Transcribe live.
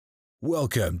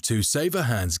Welcome to Save a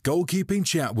Hand's Goalkeeping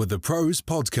Chat with the Pros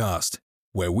podcast,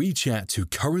 where we chat to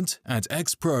current and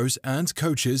ex-pros and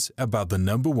coaches about the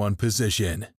number one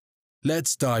position.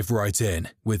 Let's dive right in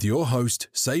with your host,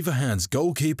 Save a Hand's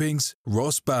Goalkeeping's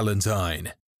Ross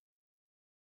Ballantyne.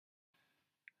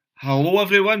 Hello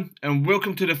everyone, and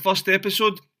welcome to the first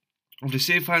episode of the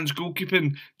Safe Hands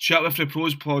Goalkeeping Chat with the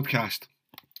Pros podcast.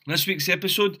 In this week's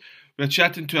episode, we're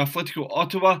chatting to Atletico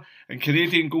Ottawa and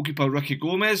Canadian goalkeeper Ricky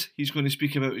Gomez. He's going to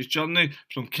speak about his journey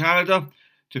from Canada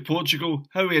to Portugal,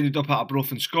 how he ended up at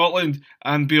Arbroath in Scotland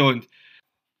and beyond.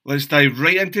 Let's dive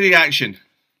right into the action.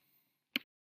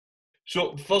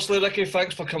 So, firstly, Ricky,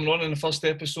 thanks for coming on in the first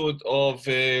episode of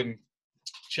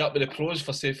Chat with the Pros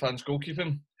for Safe Hands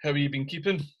Goalkeeping. How have you been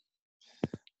keeping?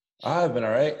 I've been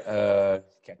all right.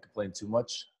 Can't complain too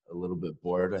much. A little bit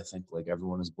bored. I think like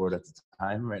everyone is bored at the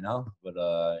time right now, but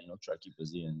try to keep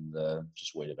busy and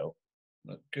just wait it out.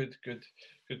 Good.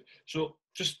 So,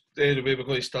 just the way we're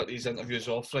going to start these interviews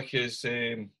off, Rick, is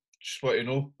just want to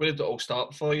know, where did it all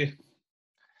start for you?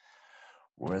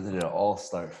 Where did it all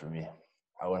start for me?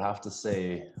 I would have to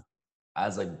say,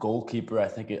 as a goalkeeper, I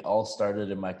think it all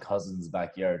started in my cousin's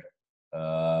backyard.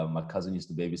 My cousin used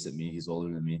to babysit me. He's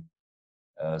older than me.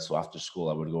 So after school,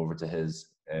 I would go over to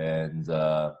his, and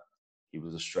he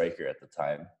was a striker at the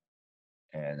time.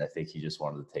 And I think he just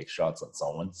wanted to take shots on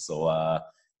someone. So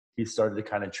he started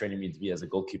kind of training me to be as a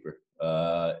goalkeeper.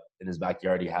 In his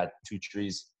backyard, he had two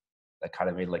trees that kind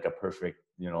of made like a perfect,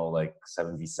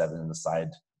 7v7 in the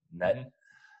side net. Mm-hmm.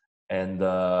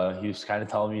 And he was kind of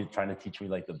trying to teach me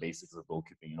like the basics of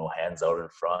goalkeeping, hands out in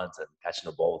front and catching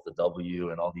the ball with the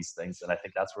W and all these things. And I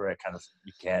think that's where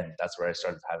that's where I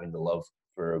started having the love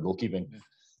for goalkeeping.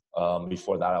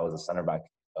 Before that, I was a center back.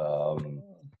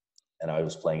 And I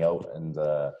was playing out, and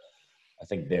I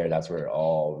think that's where it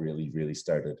all really, really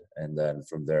started. And then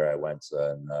from there, I went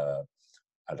and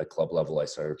at a club level, I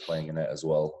started playing in it as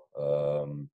well.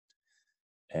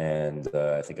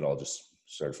 I think it all just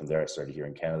started from there. I started here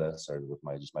in Canada, started with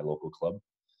my local club,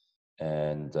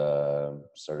 and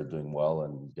started doing well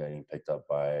and getting picked up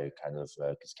by kind of,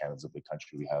 because Canada's a big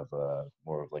country, we have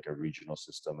more of like a regional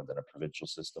system and then a provincial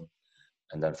system.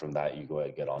 And then from that, you go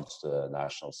and get onto the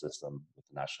national system with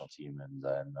the national team. And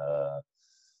then I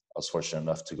was fortunate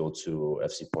enough to go to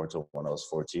FC Porto when I was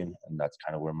 14. And that's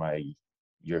kind of where my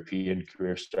European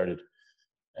career started.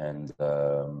 And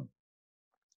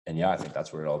I think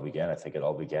that's where it all began. I think it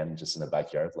all began just in the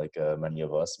backyard, like many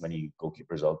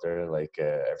goalkeepers out there. Like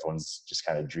everyone's just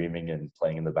kind of dreaming and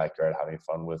playing in the backyard, having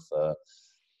fun with a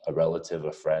relative,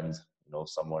 a friend,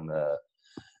 someone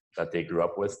that they grew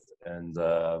up with. And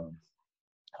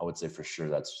I would say for sure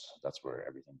that's where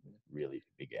everything really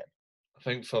began. I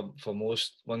think for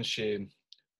most, once you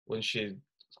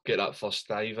get that first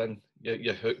dive in,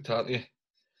 you're hooked, aren't you?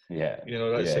 Yeah.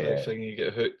 That's the big thing. You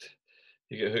get hooked.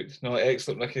 No,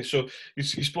 excellent, Ricky. So you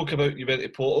spoke about you went to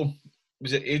Porto.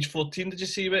 Was it age 14? Did you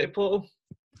say you went to Porto?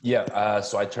 Yeah.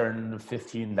 So I turned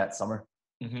 15 that summer.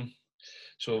 Mm-hmm.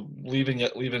 So leaving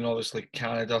obviously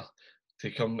Canada to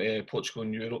come to Portugal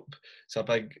and Europe, it's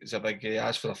a big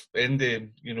ask for end of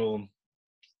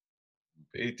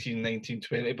 18, 19,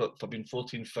 20, but for being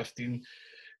 14, 15,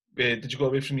 did you go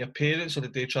away from your parents or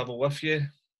did they travel with you?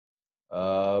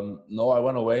 No, I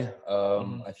went away.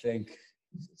 I think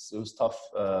it was tough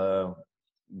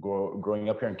growing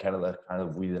up here in Canada. Kind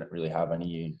of, we didn't really have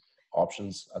any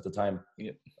options at the time.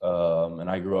 Yeah. And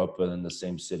I grew up in the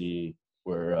same city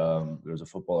where there was a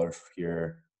footballer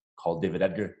here called David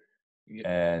Edgar. Yeah.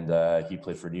 And he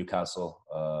played for Newcastle.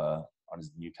 On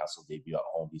his Newcastle debut at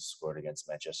home, he scored against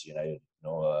Manchester United.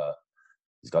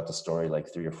 He's got the story like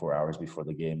 3 or 4 hours before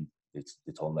the game. They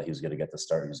told him that he was going to get the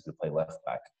start. He was going to play left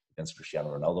back against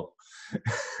Cristiano Ronaldo.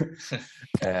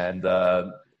 And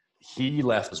he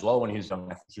left as well when he was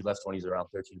young. I think he left when he was around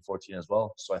 13, 14 as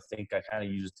well. So I think I kind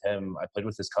of used him. I played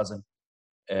with his cousin.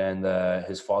 And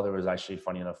his father was actually,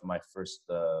 funny enough, my first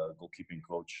goalkeeping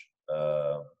coach,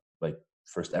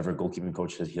 first ever goalkeeping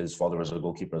coach. His father was a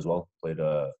goalkeeper as well.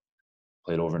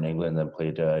 Played over in England and then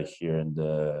played here in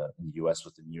the US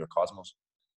with the New York Cosmos.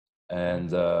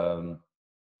 And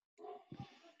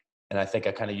I think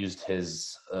I kind of used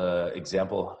his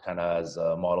example kind of as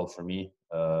a model for me.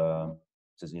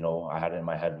 Because, I had it in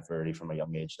my head already from a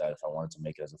young age that if I wanted to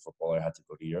make it as a footballer, I had to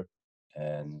go to Europe.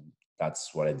 And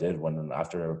that's what I did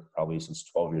after probably since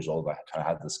 12 years old, I kind of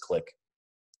had this click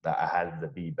that I had to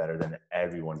be better than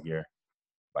everyone here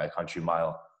by a country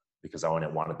mile because I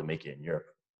wanted to make it in Europe.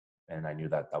 And I knew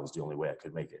that was the only way I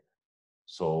could make it.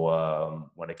 So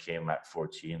when it came at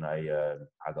 14, I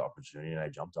had the opportunity and I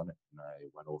jumped on it and I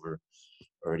went over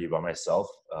already by myself.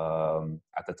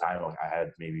 At the time, I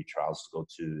had maybe trials to go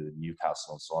to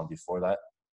Newcastle and so on before that,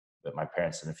 but my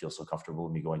parents didn't feel so comfortable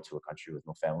with me going to a country with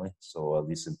no family. So at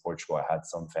least in Portugal, I had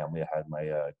some family. I had my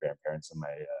grandparents and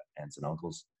my aunts and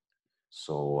uncles.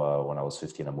 So when I was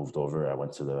 15, I moved over. I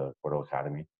went to the Porto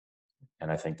Academy, and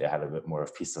I think they had a bit more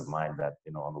of peace of mind that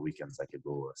on the weekends I could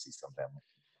go see some family.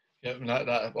 Yeah, and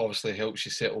that obviously helps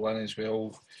you settle in as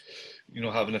well.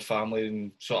 Having a family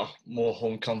and sort of more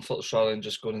home comforts rather than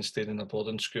just going and staying in a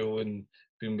boarding school and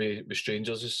being with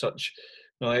strangers as such.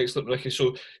 No, excellent, Ricky.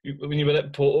 So when you were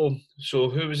at Porto, so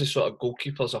who was the sort of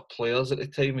goalkeepers or players at the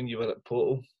time when you were at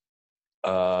Porto?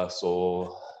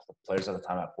 So the players at the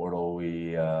time at Porto,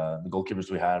 the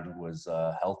goalkeepers we had was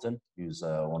Helton, who's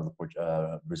one of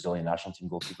the Brazilian national team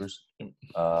goalkeepers.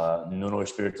 Nuno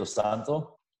Espirito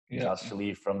Santo, he's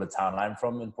actually from the town I'm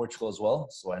from in Portugal as well,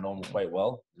 so I know him quite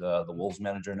well. The Wolves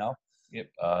manager now. Yep.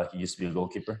 He used to be a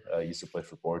goalkeeper. He used to play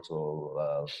for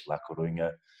Porto, La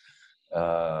Coruña.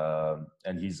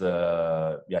 And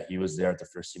he was there at the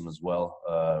first team as well.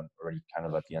 Already kind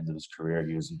of at the end of his career,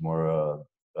 he was more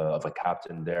of a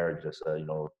captain there, just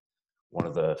one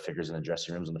of the figures in the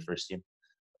dressing rooms in the first team.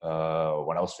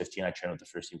 When I was 15, I trained with the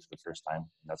first team for the first time.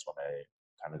 And that's when I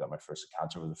kind of got my first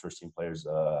encounter with the first team players.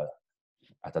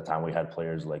 At the time, we had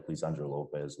players like Lisandro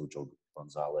Lopez, Lucho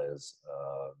Gonzalez,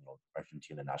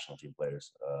 Argentina national team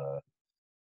players.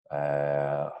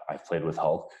 I played with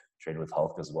Hulk, trained with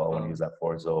Hulk as well when he was at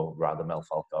Porto, Radamel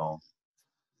Falcao,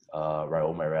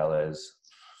 Raul Meireles,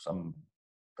 some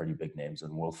pretty big names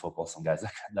in world football, some guys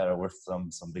that are worth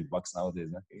some big bucks nowadays.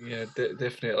 Yeah,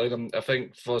 definitely. I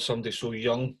think for somebody so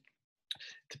young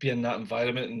to be in that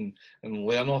environment and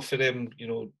learn off of them,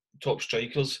 top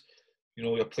strikers,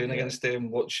 you're playing against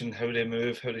them, watching how they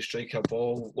move, how they strike a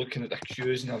ball, looking at their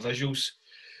cues and their visuals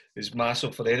is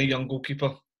massive for any young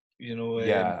goalkeeper.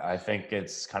 I think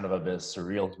it's kind of a bit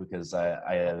surreal because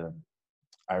I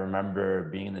remember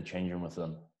being in the changing room with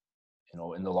them,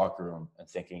 in the locker room and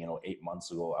thinking, 8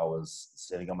 months ago, I was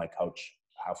sitting on my couch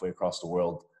halfway across the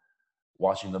world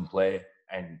watching them play.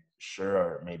 And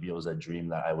sure, maybe it was a dream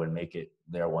that I would make it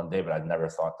there one day, but I'd never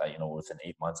thought that, within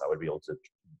 8 months, I would be able to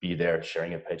be there,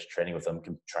 sharing a pitch, training with them,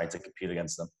 trying to compete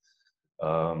against them.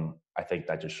 I think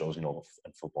that just shows, in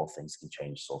football, things can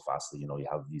change so fastly. You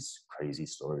have these crazy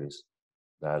stories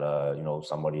that,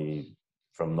 somebody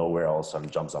from nowhere all of a sudden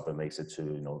jumps up and makes it to,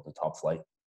 the top flight.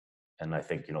 And I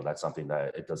think, that's something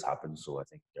that it does happen. So I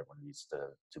think everyone needs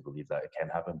to believe that it can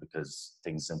happen because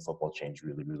things in football change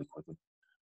really, really quickly.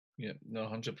 Yeah, no,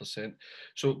 100%.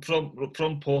 So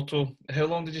from Porto, how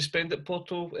long did you spend at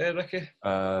Porto, Ricky?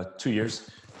 2 years.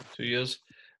 2 years.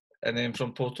 And then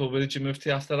from Porto, where did you move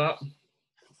to after that?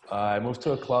 I moved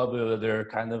to a club. They're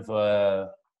kind of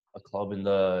a club in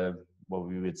the, what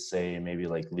we would say, maybe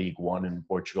like League One in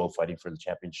Portugal, fighting for the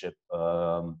championship.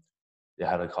 They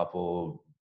had a couple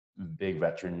big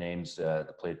veteran names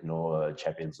that played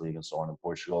Champions League and so on in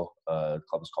Portugal. The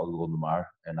club was called Gondomar,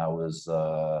 and I was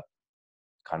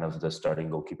kind of the starting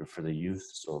goalkeeper for the youth,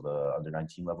 so the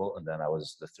under-19 level, and then I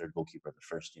was the third goalkeeper of the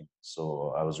first team.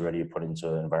 So I was already put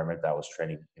into an environment that was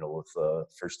training, with the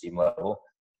first team level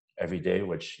every day,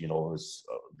 which, is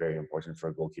very important for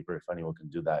a goalkeeper. If anyone can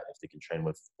do that, if they can train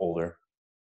with older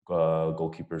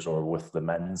goalkeepers or with the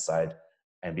men's side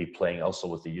and be playing also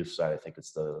with the youth side, I think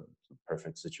it's the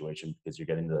perfect situation because you're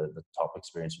getting the top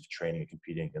experience of training and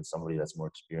competing against somebody that's more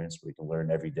experienced, where you can learn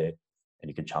every day and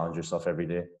you can challenge yourself every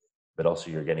day. But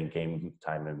also you're getting game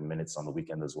time and minutes on the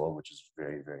weekend as well, which is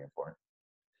very, very important.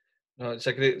 No, it's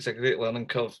a great learning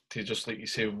curve to, just like you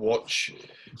say, watch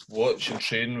and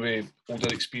train with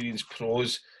older experienced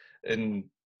pros, and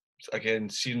again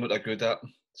seeing what they're good at,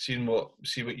 see what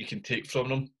you can take from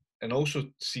them, and also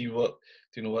see what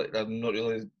what I'm not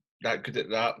really that good at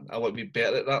that. I want to be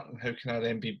better at that. How can I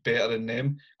then be better than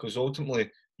them? Because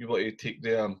ultimately you want to take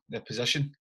their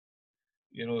position.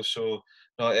 So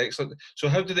no, excellent. So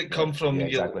how did it come from? Yeah,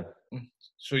 exactly.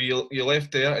 So you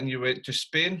left there and you went to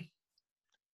Spain.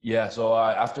 Yeah. So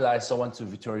after that, I still went to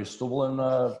Vitória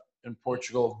Setúbal in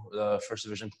Portugal, the first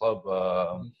division club.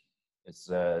 It's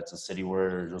a city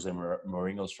where Jose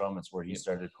Mourinho's from. It's where he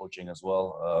started coaching as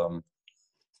well.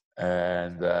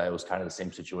 And it was kind of the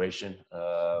same situation.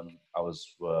 It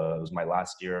was my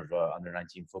last year of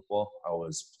under-19 football. I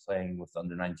was playing with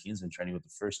under-19s and training with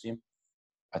the first team.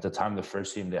 At the time, the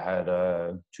first team, they had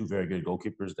two very good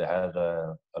goalkeepers. They had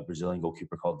a Brazilian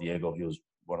goalkeeper called Diego. He was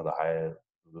one of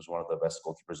the best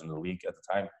goalkeepers in the league at the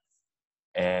time.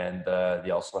 And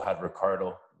they also had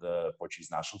Ricardo, the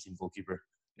Portuguese national team goalkeeper.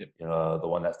 Yep. You know, the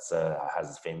one that has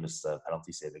his famous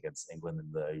penalty save against England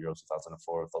in the Euro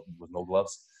 2004 with no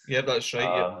gloves. Yeah, that's right.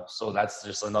 Yeah. So that's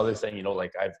just another thing. You know,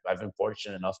 like I've been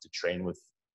fortunate enough to train with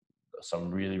some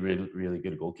really, really, really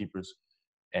good goalkeepers,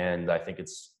 and I think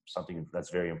it's something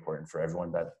that's very important for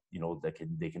everyone that, you know, they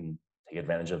can take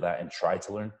advantage of that and try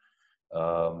to learn.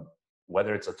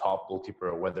 Whether it's a top goalkeeper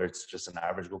or whether it's just an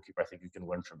average goalkeeper, I think you can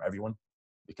learn from everyone,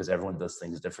 because everyone does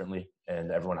things differently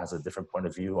and everyone has a different point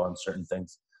of view on certain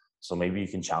things. So maybe you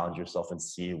can challenge yourself and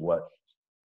see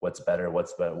what's better,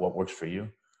 what works for you.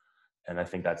 And I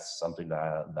think that's something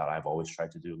that I've always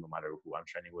tried to do, no matter who I'm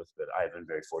training with. But I've been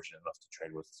very fortunate enough to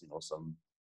train with, you know, some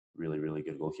really, really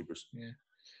good goalkeepers. Yeah,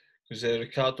 because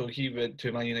Ricardo, he went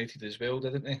to Man United as well,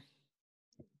 didn't he?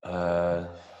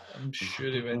 I'm sure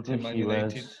he went to Man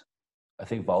United. I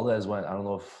think Valdez went. I don't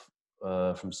know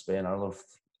if from Spain. I don't know if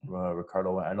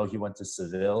Ricardo went. I know he went to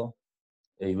Seville.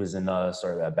 He was in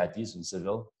Betis in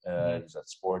Seville. He was at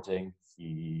Sporting.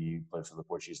 He played for the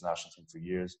Portuguese national team for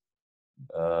years.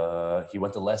 He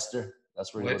went to Leicester.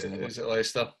 That's where he was in England. Is it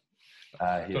Leicester?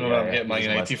 I don't know where I'm getting Man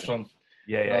United from.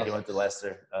 Yeah, he went to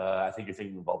Leicester. I think you're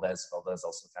thinking Valdez. Valdez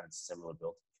also kind of similar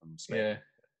build from Spain. Yeah.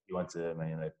 He went to Man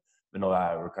United. But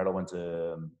no, Ricardo went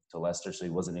to Leicester, so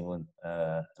he was in England.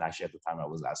 And actually, at the time, I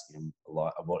was asking him a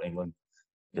lot about England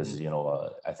because, you know,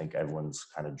 I think everyone's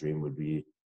kind of dream would be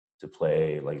to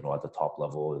play, like, you know, at the top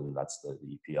level, and that's the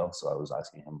EPL. So I was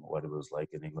asking him what it was like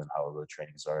in England, how the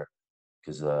trainings are,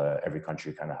 because every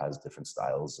country kind of has different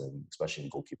styles, and especially in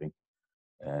goalkeeping.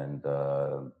 And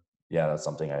yeah, that's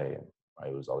something I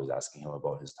was always asking him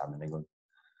about his time in England.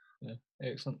 Yeah,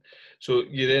 excellent. So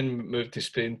you then moved to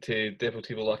Spain to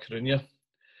Deportivo La Coruña.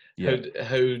 Yeah.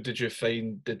 How did you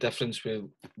find the difference with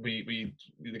the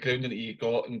grounding that you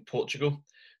got in Portugal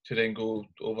to then go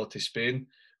over to Spain?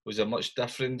 Was there much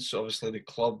difference? Obviously, the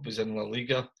club was in La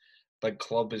Liga, big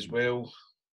club as well.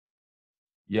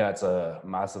 Yeah, it's a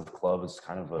massive club. It's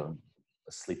kind of a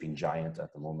sleeping giant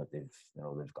at the moment.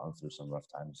 They've gone through some rough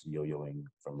times, yo-yoing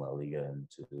from La Liga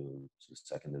into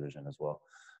second division as well.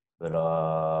 But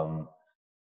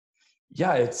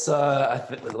yeah, it's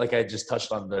like I just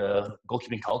touched on, the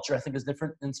goalkeeping culture I think is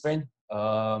different in Spain.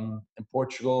 In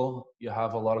Portugal, you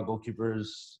have a lot of goalkeepers,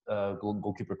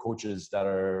 goalkeeper coaches that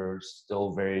are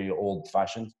still very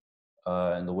old-fashioned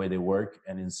in the way they work.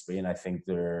 And in Spain, I think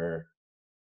they're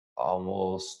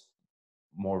almost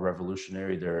more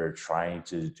revolutionary. They're trying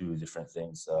to do different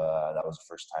things. That was the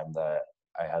first time that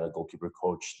I had a goalkeeper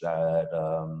coach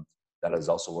that has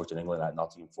also worked in England at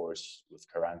Nottingham Forest with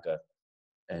Karanka.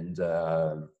 And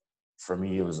for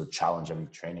me, it was a challenge every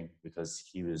training, because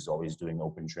he was always doing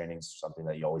open trainings, something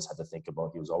that you always had to think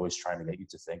about. He was always trying to get you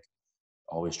to think,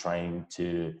 always trying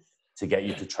to get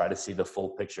you to try to see the full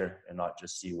picture and not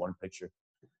just see one picture.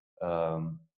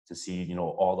 To see, you know,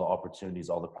 all the opportunities,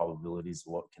 all the probabilities,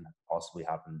 what can possibly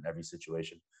happen in every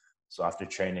situation. So after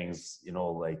trainings, you know,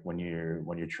 like when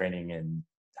you're training and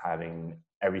having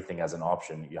everything as an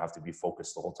option, you have to be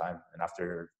focused the whole time. And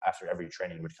after every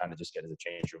training, you would kind of just get to the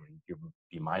change room and you'd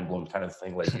be mind blown, kind of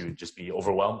thing. Like you would just be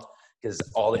overwhelmed because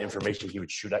all the information he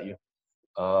would shoot at you.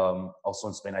 Also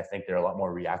in Spain, I think they're a lot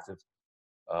more reactive.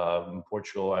 In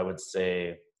Portugal, I would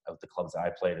say, of the clubs that I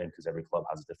played in, because every club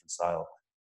has a different style.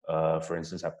 For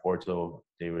instance, at Porto,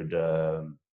 they would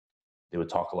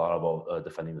talk a lot about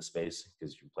defending the space,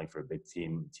 because you're playing for a big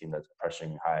team that's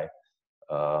pressuring high.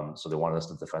 So they wanted us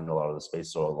to defend a lot of the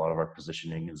space. So a lot of our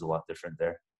positioning is a lot different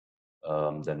there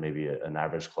than maybe an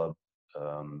average club.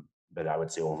 But I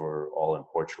would say overall in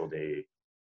Portugal, their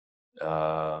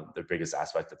biggest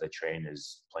aspect that they train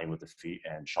is playing with the feet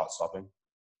and shot stopping.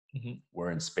 Mm-hmm.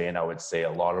 Where in Spain, I would say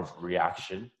a lot of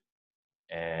reaction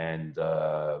and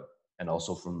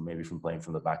also from playing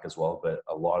from the back as well, but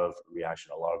a lot of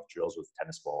reaction, a lot of drills with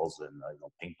tennis balls and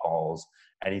ping balls,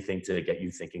 anything to get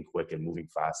you thinking quick and moving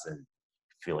fast and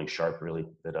feeling sharp, really.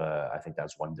 But I think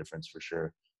that's one difference for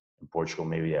sure. In Portugal,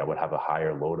 maybe I would have a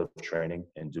higher load of training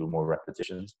and do more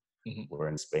repetitions, mm-hmm. Where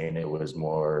in Spain it was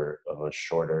more of a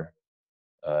shorter,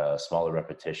 smaller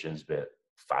repetitions, but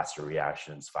faster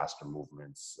reactions, faster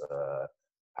movements,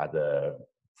 had to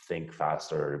think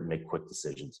faster, make quick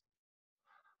decisions.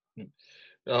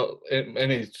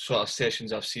 Any sort of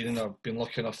sessions I've seen, and I've been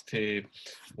lucky enough to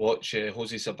watch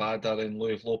Jose Zabada and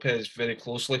Luis Lopez very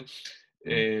closely.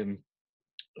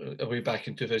 Way back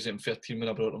in 2013 when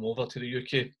I brought them over to the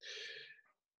UK.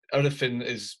 Everything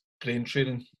is brain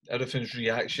training. Everything's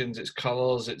reactions. It's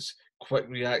colours. It's quick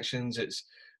reactions. It's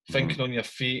thinking on your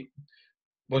feet.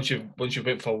 Once you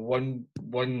went for one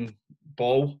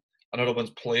ball, another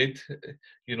one's played.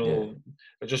 You know,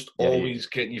 they're just always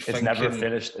getting you thinking. It's never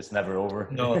finished. It's never over.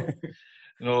 No.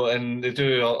 You know, and they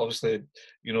do obviously.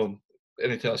 You know,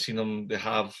 anytime I've seen them, they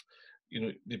have. You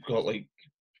know, they've got like.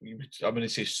 I'm going to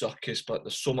say circus, but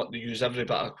there's so much they use every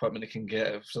bit of equipment they can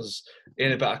get. If there's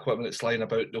any bit of equipment that's lying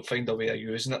about, they'll find a way of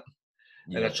using it.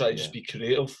 And I try to just be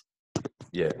creative.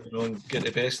 Yeah. You know, and get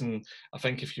the best. And I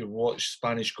think if you watch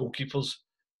Spanish goalkeepers,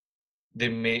 they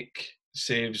make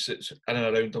saves that's in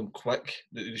and around them quick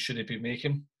that they shouldn't be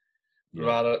making. Yeah.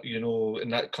 Rather, you know,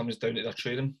 and that comes down to their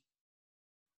training.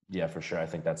 Yeah, for sure. I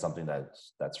think that's something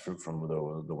that's fruit from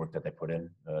the work that they put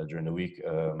in during the week.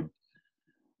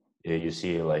 Yeah, you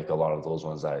see like a lot of those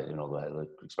ones that, you know, like,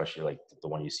 especially like the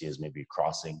one you see is maybe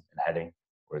crossing and heading,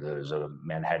 where there's a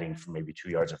man heading from maybe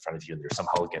 2 yards in front of you and they're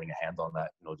somehow getting a hand on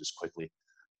that, you know, just quickly.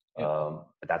 Yeah.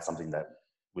 But that's something that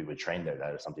we would train there.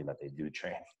 That is something that they do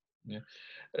train. Yeah.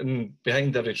 And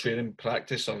behind every training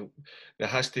practice, there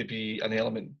has to be an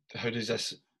element. How does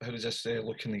this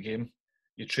look in the game?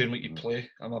 You train what you play.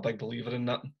 I'm a big believer in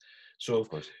that. So,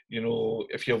 you know,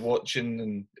 if you're watching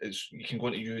and you can go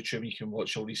into YouTube, you can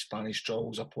watch all these Spanish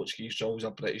drills or Portuguese drills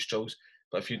or British drills.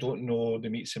 But if you don't know the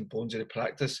meats and bones of the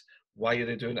practice, why are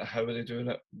they doing it? How are they doing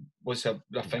it? What's their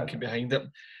thinking behind it?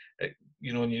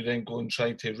 You know, and you then go and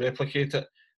try to replicate it.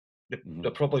 They're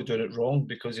probably doing it wrong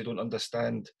because they don't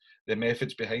understand the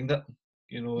methods behind it.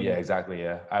 You know. Yeah, exactly.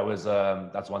 Yeah, I was.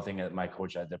 That's one thing that my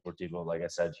coach at Deportivo, like I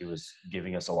said, he was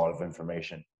giving us a lot of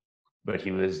information. But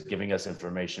he was giving us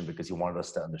information because he wanted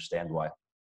us to understand why.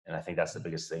 And I think that's the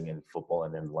biggest thing in football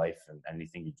and in life and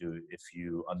anything you do. If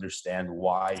you understand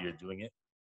why you're doing it,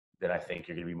 then I think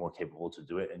you're going to be more capable to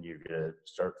do it and you're going to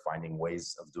start finding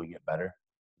ways of doing it better.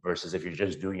 Versus if you're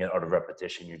just doing it out of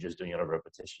repetition, you're doing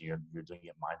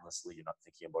it mindlessly. You're not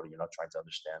thinking about it. You're not trying to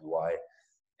understand why.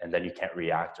 And then you can't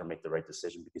react or make the right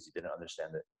decision because you didn't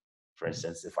understand it. For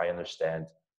instance, if I can understand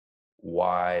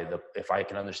why the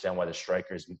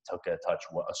strikers took a touch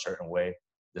a certain way,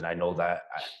 then I know that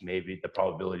maybe the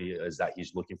probability is that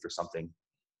he's looking for something.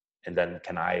 And then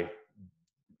can I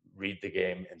read the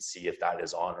game and see if that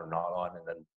is on or not on, and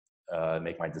then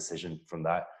make my decision from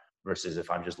that, versus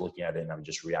if I'm just looking at it and I'm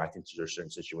just reacting to a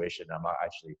certain situation, I'm not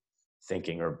actually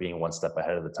thinking or being one step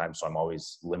ahead of the time. So I'm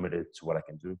always limited to what I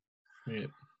can do. Yeah.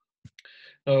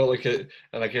 No, like it,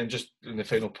 and again, just in the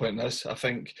final point in this, I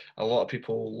think a lot of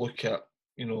people look at,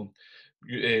 you know,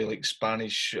 like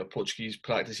Spanish or Portuguese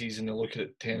practices and they look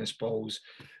at tennis balls,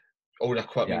 all the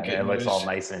equipment getting used. It looks all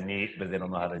nice and neat, but they don't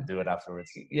know how to do it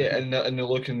afterwards. Yeah, and they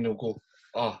look and they'll go,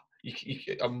 I'm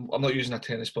not using a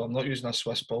tennis ball, I'm not using a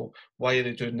Swiss ball. Why are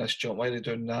they doing this jump? Why are they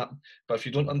doing that? But if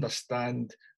you don't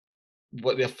understand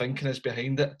what their thinking is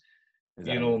behind it,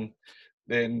 you know,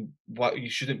 then what you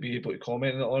shouldn't be able to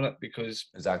comment on it because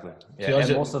and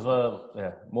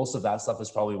most of that stuff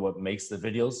is probably what makes the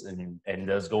videos and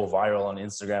does go viral on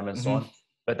Instagram and so on.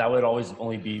 But that would always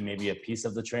only be maybe a piece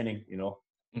of the training, you know.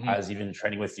 As even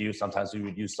training with you, sometimes we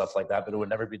would use stuff like that, but it would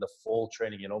never be the full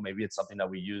training, you know. Maybe it's something that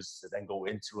we use to then go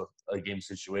into a game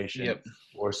situation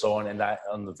or so on, and that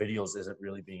on the videos isn't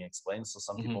really being explained. So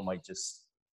some people might just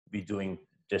be doing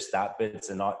just that bits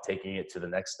and not taking it to the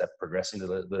next step, progressing to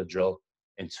the drill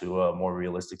into a more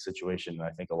realistic situation. And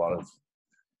I think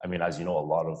as you know, a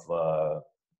lot of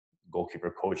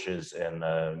goalkeeper coaches and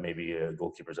maybe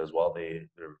goalkeepers as well, they're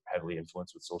heavily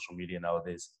influenced with social media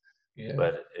nowadays.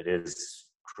 But it is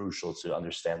crucial to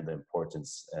understand the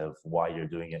importance of why you're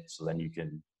doing it, so then you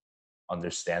can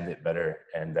understand it better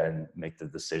and then make the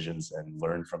decisions and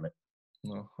learn from it.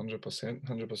 No,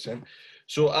 100%.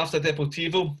 So after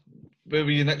Deportivo, where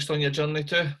were you next on your journey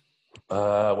to?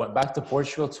 Went back to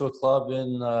Portugal to a club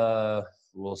in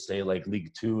we'll say like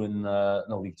League 1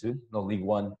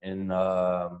 in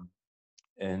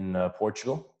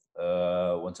Portugal.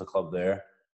 Went to a club there.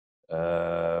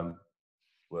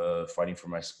 Fighting for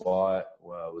my spot.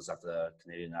 Was at the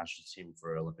Canadian national team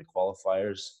for Olympic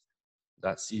qualifiers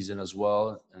that season as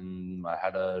well. And I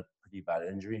had a pretty bad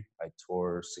injury. I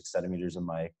tore 6 centimeters in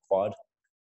my quad.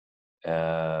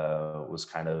 Was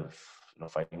kind of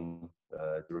fighting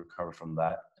to recover from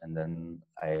that. And then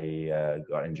I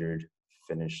got injured,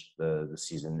 finished the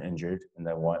season injured, and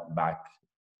then went back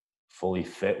fully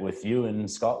fit with you in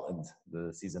Scotland.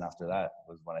 The season after that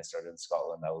was when I started in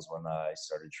Scotland. That was when I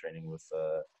started training with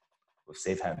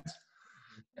Safe Hands.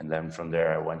 And then from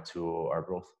there, I went to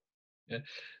Arbroath. Yeah.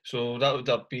 So that would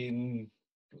have been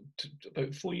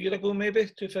about 4 years ago, maybe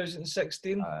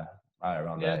 2016.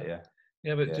 Around that, yeah.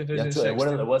 Yeah, but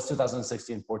 2016. It was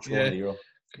 2016 Portugal in the Euro.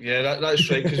 Yeah,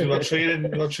 that's right. Because we were training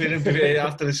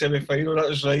after the semi-final. That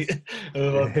was right.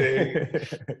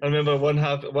 I remember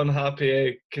one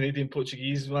happy Canadian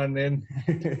Portuguese man then.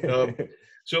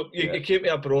 So you came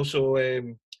to Arbroath. So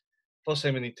first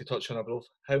time we need to touch on Arbroath.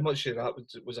 How much of that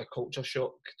was a culture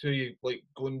shock to you, like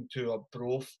going to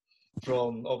Arbroath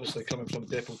from obviously coming from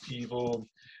Deportivo,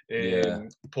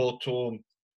 Porto,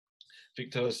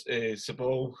 Victor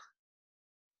Sebol?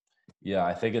 Yeah,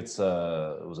 I think it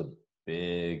was a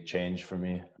big change for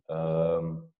me.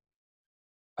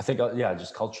 I think,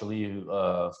 just culturally,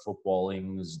 football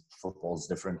is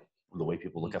different. The way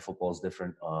people look at football is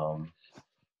different.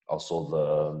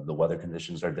 Also, the weather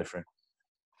conditions are different,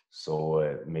 so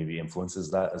it maybe influences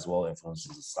that as well.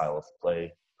 Influences the style of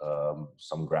play.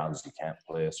 Some grounds you can't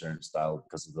play a certain style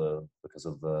because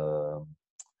of the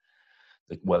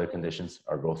weather conditions.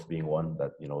 Arbroath being one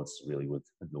that it's really with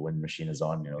the wind machine is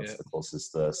on. It's the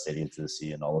closest stadium to the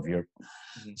sea in all of Europe.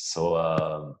 Mm-hmm. So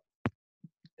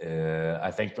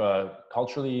I think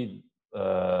culturally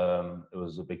it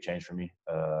was a big change for me.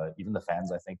 Even the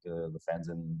fans, I think the fans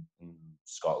in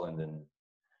Scotland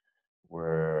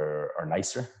are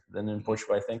nicer than in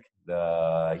Portugal. I think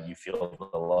you feel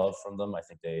the love from them. I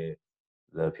think the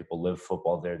people live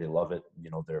football there. They love it.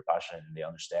 They're passionate and they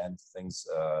understand things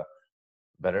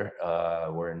better.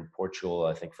 Where in Portugal,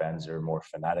 I think fans are more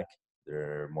fanatic.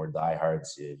 They're more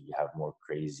diehards. You have more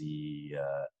crazy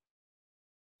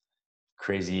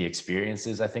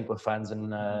experiences, I think, with fans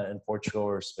in Portugal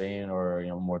or Spain or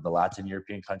more the Latin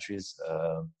European countries.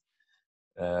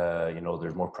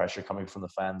 There's more pressure coming from the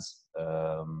fans,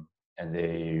 and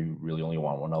they really only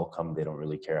want one outcome. They don't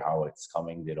really care how it's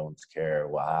coming. They don't care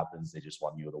what happens. They just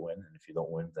want you to win. And if you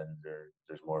don't win, then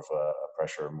there's more of a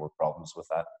pressure and more problems with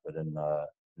that. But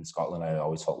in Scotland, I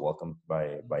always felt welcomed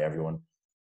by everyone.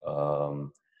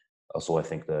 Also, I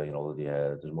think there's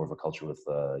more of a culture with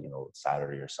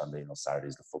Saturday or Sunday.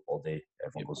 Saturday's the football day.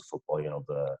 Everyone goes to football.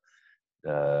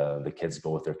 The kids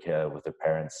go with their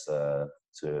parents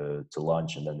to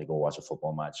lunch, and then they go watch a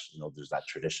football match. There's that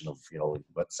tradition of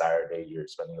but Saturday you're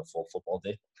spending a full football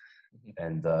day,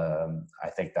 and I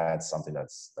think that's something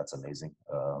that's amazing.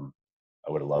 I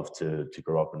would love to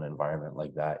grow up in an environment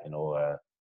like that. I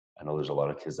know there's a lot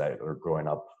of kids that are growing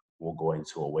up will go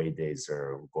into away days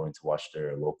or going to watch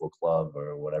their local club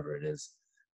or whatever it is,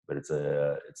 but it's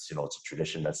a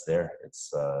tradition that's there.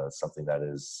 It's something that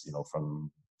is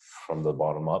from the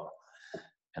bottom up,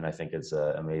 and I think it's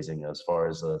amazing. As far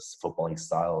as footballing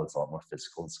style, it's a lot more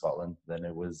physical in Scotland than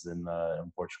it was in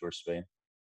Portugal or Spain.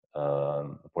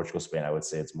 Portugal, Spain, I would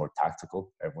say it's more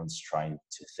tactical. Everyone's trying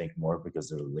to think more because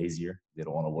they're lazier. They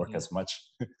don't want to work as much.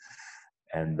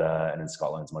 And in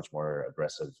Scotland, it's much more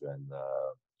aggressive and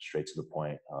straight to the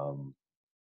point.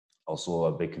 Also,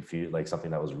 a big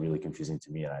something that was really confusing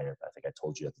to me, and I think I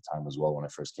told you at the time as well when I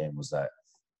first came, was that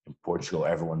in Portugal,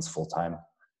 everyone's full time.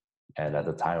 And at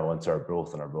the time, I went to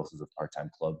Arbroath, and Arbroath is a part-time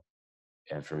club.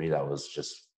 And for me, that was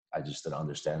I just didn't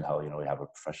understand how, we have a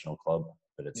professional club,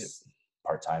 but it's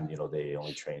part-time. They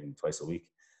only train twice a week.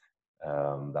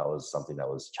 That was something that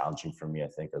was challenging for me, I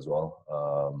think, as well.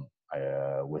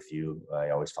 With you, I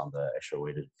always found the extra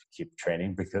way to keep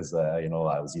training because, I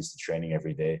was used to training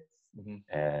every day.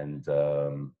 Mm-hmm. And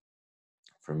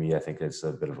for me, I think it's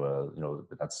a bit of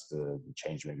that's the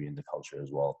change maybe in the culture as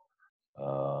well.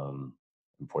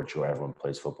 In Portugal, everyone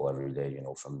plays football every day,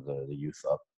 from the youth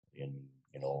up in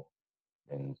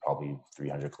probably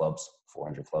 300 clubs,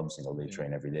 400 clubs, they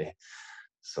train every day.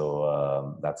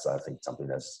 So that's, I think, something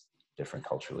that's different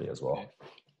culturally as well.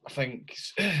 I think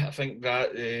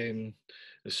that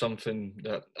is something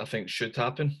that I think should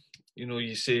happen.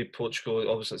 You say Portugal,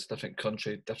 obviously it's a different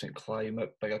country, different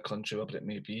climate, bigger country, whatever it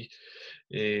may be.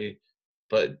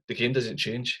 But the game doesn't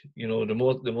change. The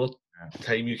more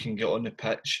time you can get on the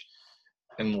pitch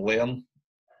and learn,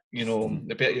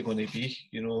 the better you're going to be.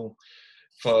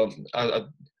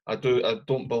 I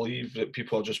don't believe that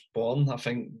people are just born. I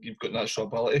think you've got natural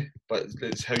ability, but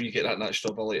it's how you get that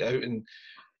natural ability out. And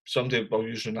somebody will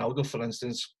use Ronaldo, for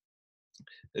instance,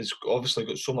 has obviously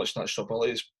got so much natural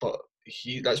abilities, but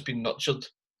that's been nurtured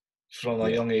from a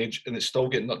young age, and it's still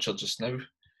getting nurtured just now.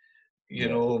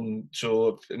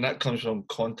 So and that comes from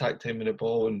contact time with the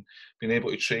ball and being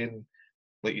able to train,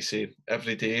 like you say,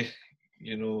 every day.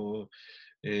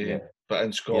 But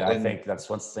in Scotland, I think that's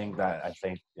one thing that I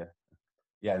think,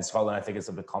 in Scotland, I think it's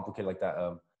a bit complicated like that.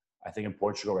 I think in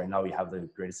Portugal right now, we have the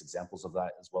greatest examples of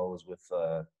that, as well as with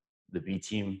the B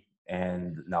team,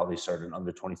 and now they started an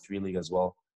under-23 league as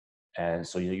well. And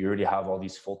so you already have all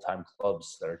these full-time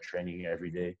clubs that are training every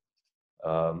day.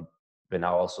 But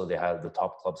now also the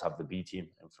top clubs have the B team,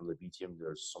 and from the B team,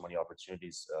 there's so many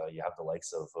opportunities. You have the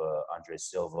likes of Andre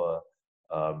Silva,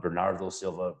 Bernardo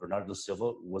Silva. Bernardo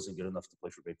Silva wasn't good enough to play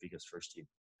for Benfica's first team.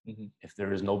 Mm-hmm. If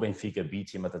there is no Benfica B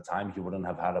team at the time, he wouldn't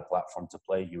have had a platform to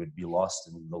play. He would be lost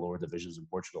in the lower divisions in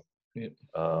Portugal.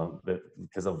 But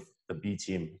because of the B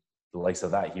team, the likes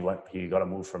of that, he got a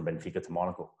move from Benfica to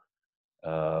Monaco.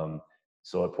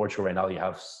 So at Portugal right now,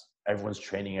 everyone's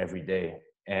training every day,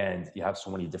 and you have so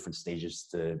many different stages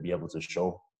to be able to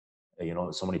show.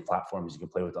 So many platforms. You can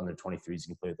play with under 23s, you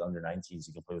can play with under 19s,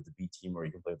 you can play with the B team, or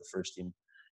you can play with the first team.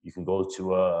 You can go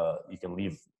to you can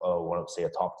leave say a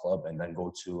top club and then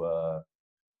go to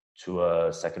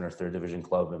a second or third division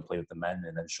club and play with the men,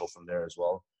 and then show from there as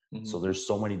well. Mm-hmm. So there's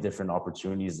so many different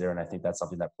opportunities there, and I think that's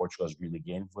something that Portugal has really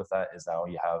gained with that. Is now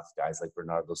you have guys like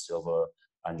Bernardo Silva,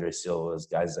 Andre Silva,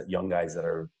 young guys that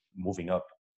are moving up,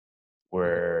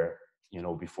 where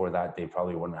before that they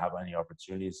probably wouldn't have any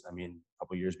opportunities. I mean, a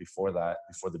couple of years before that,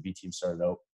 before the B team started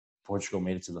out, Portugal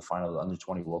made it to the final of the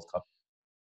Under-20 World Cup.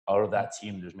 Out of that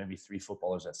team, there's maybe 3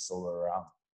 footballers that still are around,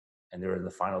 and they were in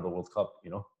the final of the World Cup.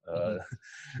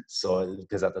 So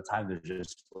because at the time there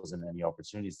just wasn't any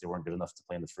opportunities. They weren't good enough to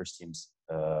play in the first teams,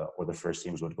 or the first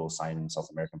teams would go sign South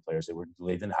American players.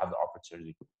 They didn't have the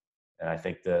opportunity. And I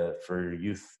think for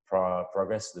youth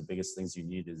progress, the biggest things you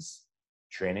need is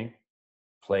training,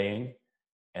 playing,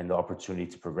 and the opportunity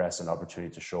to progress and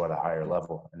opportunity to show at a higher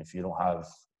level. And if you don't have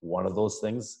one of those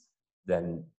things,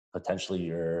 then potentially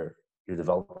your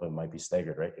development might be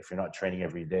staggered, right? If you're not training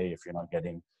every day, if you're not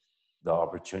getting the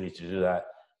opportunity to do that,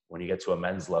 when you get to a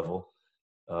men's level,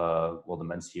 the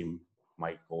men's team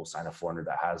might go sign a foreigner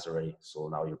that has already. So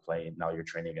now you're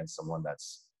training against someone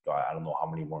that's got, I don't know how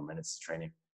many more minutes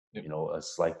training. Yep.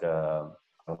 It's like, I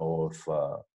don't know if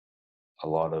a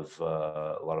lot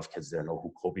of kids there know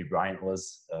who Kobe Bryant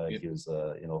was. Yep. He was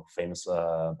a famous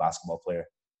basketball player,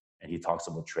 and he talks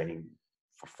about training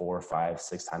for 4, 5,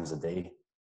 6 times a day.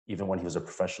 Even when he was a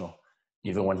professional,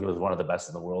 even when he was one of the best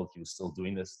in the world, he was still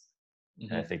doing this.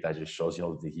 Mm-hmm. And I think that just shows,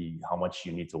 how much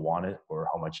you need to want it, or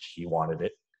how much he wanted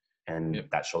it. And yep.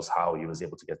 That shows how he was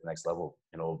able to get to the next level.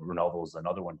 Ronaldo's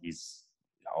another one. He's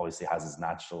obviously has his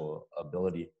natural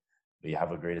ability, but you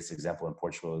have a greatest example in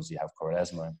Portugal is you have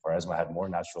Quaresma. Quaresma had more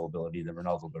natural ability than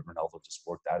Ronaldo, but Ronaldo just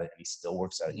worked at it, and he still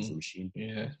works at it. Mm-hmm. He's a machine.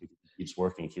 Yeah. He keeps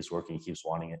working, he keeps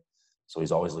wanting it. So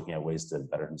he's always looking at ways to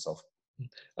better himself.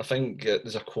 I think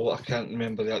there's a quote, I can't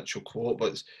remember the actual quote,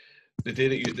 but it's the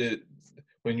day that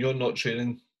when you're not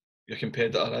training, your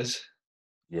competitor is.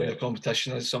 Yeah. When your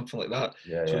competition is, something like that.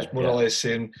 Yeah, so it's more or less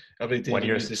saying every day when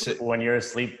you're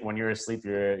asleep,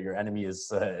 your enemy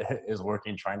is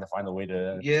working, trying to find a way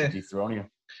to dethrone you.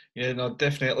 Yeah, no,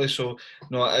 definitely. So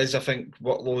no, it is. I think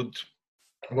correct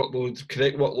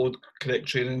workload, correct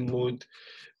training load,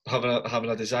 having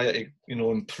a desire to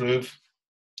improve.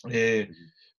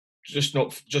 Just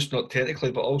not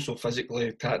technically, but also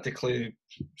physically, tactically,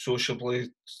 sociably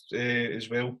as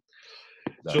well.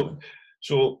 Exactly.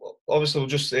 So obviously we'll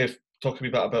just talk a wee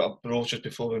bit about Arbroath just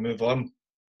before we move on.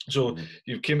 So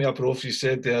you came to Arbroath, you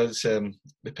said there's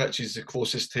the pitch is the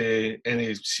closest to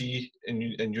any sea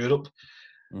in Europe.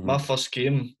 Mm-hmm. My first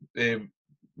game there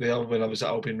when I was at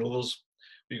Albion Rovers,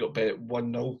 we got bet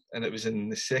 1-0, and it was in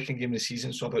the second game of the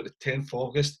season, so about the 10th of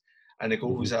August, and the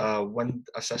goal was a wind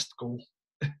assist goal.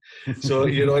 So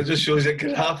it just shows it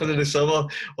can happen in the summer,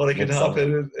 or it can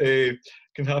happen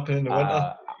in the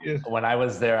winter. Yeah. When I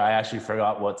was there, I actually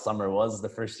forgot what summer was the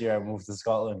first year I moved to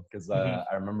Scotland, because I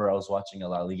remember I was watching a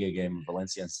La Liga game,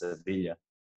 Valencia and Sevilla,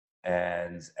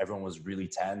 and everyone was really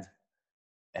tanned,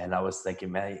 and I was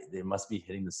thinking, man, they must be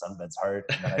hitting the sunbeds hard.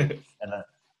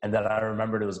 And then I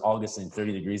remembered it was August and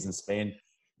 30 degrees in Spain.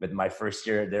 But my first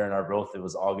year there in Arbroath, it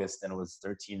was August and it was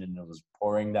 13 and it was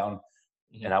pouring down.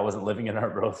 Mm-hmm. And I wasn't living in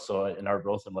Arbroath, so in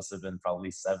Arbroath it must have been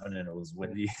probably 7 and it was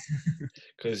windy.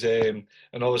 Because and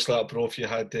obviously at Arbroath you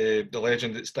had the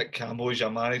legend that's Dick Campbell as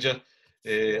your manager,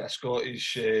 a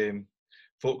Scottish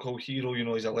football hero.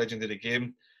 He's a legend of the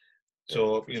game.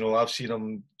 So I've seen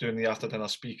him doing the after dinner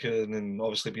speaking, and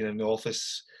obviously being in the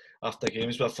office after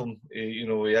games with him. He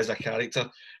is a character.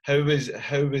 How was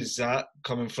that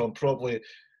coming from? Probably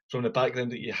from the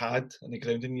background that you had and the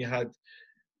grounding you had.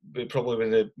 But probably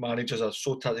when the managers are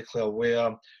so tactically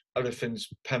aware, everything's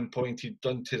pinpointed,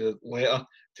 done to the letter,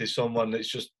 to someone that's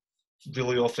just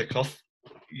really off the cuff.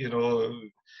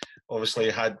 Obviously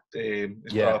you had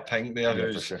Pink there,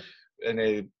 who's and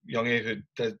Youngie, who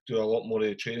did do a lot more of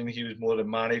the training. He was more the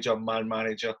man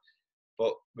manager.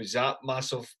 But was that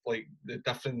massive, like the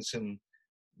difference in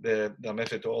the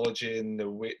methodology and the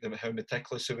way, how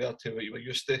meticulous they were to what you were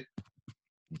used to?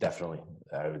 Definitely,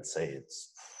 I would say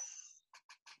it's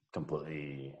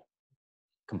completely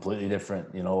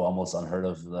different. Almost unheard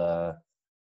of.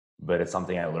 But it's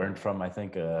something I learned from, I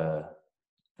think.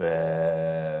 But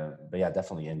yeah,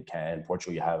 definitely in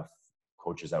Portugal, you have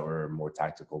coaches that were more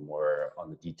tactical, more on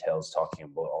the details, talking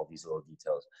about all these little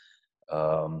details.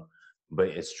 but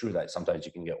it's true that sometimes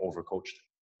you can get overcoached.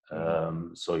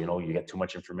 So, you know, you get too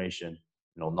much information.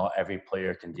 You know, not every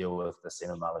player can deal with the same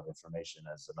amount of information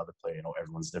as another player. You know,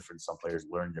 everyone's different. Some players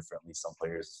learn differently. Some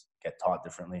players get taught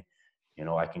differently. You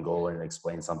know, I can go and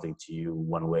explain something to you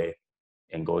one way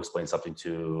and go explain something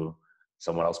to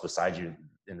someone else beside you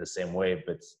in the same way,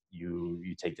 but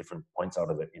you take different points out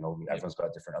of it. You know, everyone's got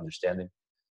a different understanding.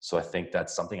 So I think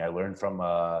that's something I learned from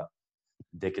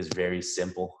Dick. Is very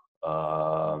simple.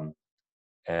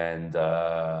 And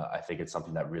I think it's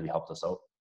something that really helped us out,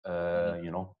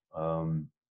 you know,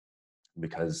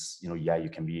 because, you know, yeah, you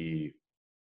can be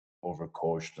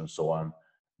overcoached and so on.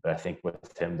 But I think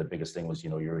with him, the biggest thing was, you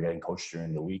know, you were getting coached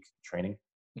during the week training.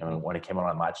 And when it came out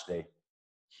on match day,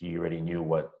 he already knew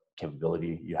what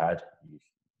capability you had.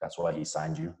 That's why he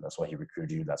signed you. That's why he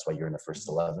recruited you. That's why you're in the first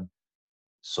 11.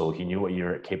 So he knew what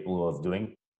you're capable of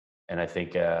doing. And I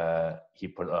think he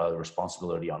put a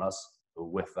responsibility on us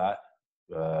with that.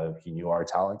 He knew our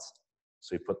talents.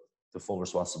 So he put the full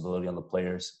responsibility on the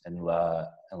players and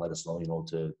let us know, you know,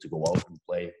 to go out and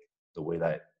play the way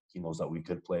that he knows that we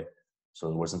could play. So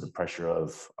there wasn't the pressure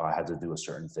of I had to do a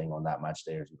certain thing on that match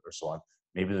day or so on.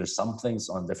 Maybe there's some things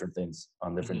on different days,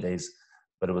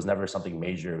 but it was never something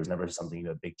major. It was never something,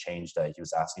 a big change that he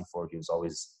was asking for. He was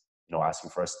always, you know,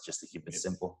 asking for us just to keep it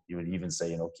simple. He would even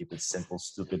say, you know, keep it simple,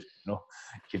 stupid, you know,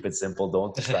 keep it simple.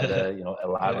 Don't try to, you know,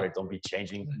 elaborate. Don't be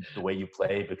changing the way you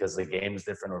play because the game is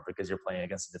different or because you're playing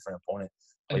against a different opponent.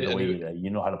 Play the way you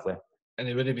know how to play. And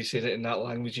he wouldn't be saying it in that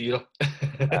language either.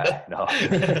 No.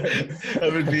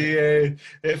 It would be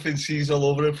F and C's all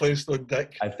over the place, though,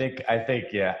 Dick. I think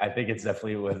it's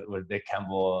definitely with Dick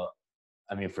Campbell.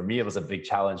 I mean, for me, it was a big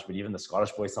challenge, but even the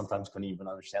Scottish boys sometimes couldn't even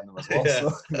understand them as well. Yeah.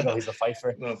 So, you know, he's a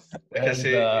fifer. No, like I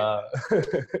say,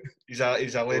 he's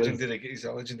a legend in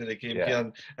the game, yeah.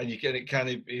 And you can kind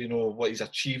of, you know, what he's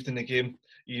achieved in the game.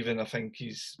 Even I think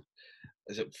is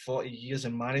it 40 years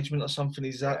in management or something?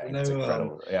 He's that now?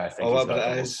 Incredible. Yeah, I think he's got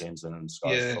the most games in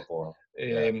Scottish football.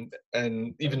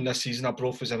 And even this season,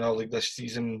 Arbroath was in our league this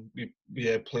season.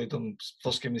 We played them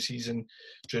first game of the season,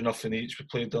 drew nothing each. We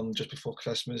played them just before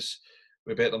Christmas.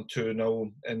 We bet them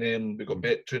 2-0, and then we got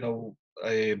bet 2-0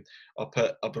 up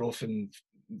at Arbroath in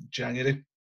January.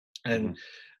 And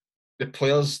the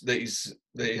players that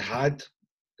he had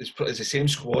is the same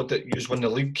squad that you won the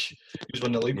league.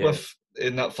 With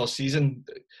in that first season,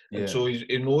 and so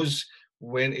he knows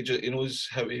when he knows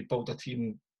how to build a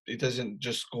team. He doesn't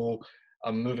just go,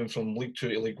 I'm moving from League 2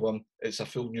 to League 1. It's a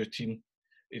full new team.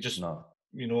 He just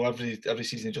you know, every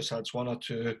season he just adds one or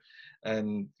two,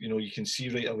 and you know, you can see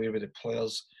right away with the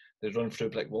players, they run through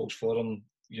brick walls for him,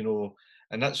 you know,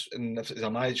 and if it's a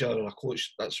manager or a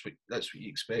coach, that's what you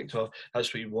expect, or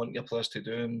that's what you want your players to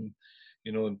do. And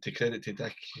you know, and to credit to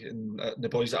Dick and the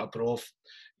boys at Arbroath,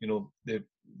 you know, the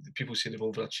people say they've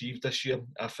overachieved this year.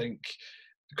 I think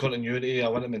continuity, a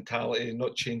winning mentality,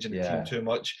 not changing the team too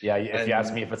much. Yeah, if you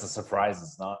ask me if it's a surprise,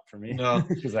 it's not for me. No,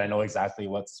 because I know exactly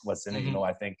what's in it. You know,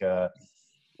 I think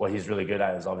what he's really good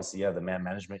at is obviously the man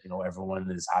management. You know,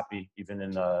 everyone is happy, even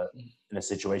in a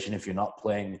situation. If you're not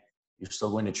playing, you're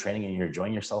still going to training and you're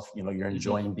enjoying yourself. You know, you're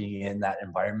enjoying being in that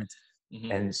environment.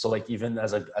 And so, like, even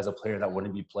as a player that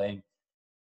wouldn't be playing,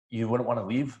 you wouldn't want to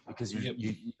leave because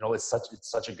you know it's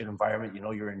such a good environment. You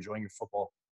know, you're enjoying your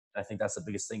football. And I think that's the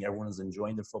biggest thing. Everyone's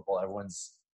enjoying their football.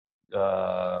 Everyone's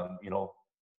you know,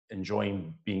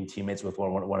 enjoying being teammates with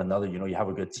one another. You know, you have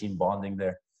a good team bonding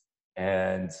there.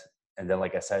 And then,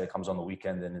 like I said, it comes on the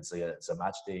weekend and it's a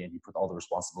match day, and you put all the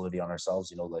responsibility on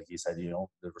ourselves. You know, like he said, you know,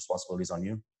 the responsibility is on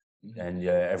you. And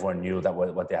everyone knew that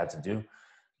what they had to do.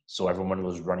 So everyone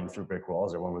was running through brick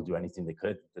walls. Everyone would do anything they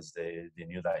could because they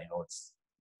knew that, you know,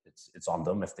 it's on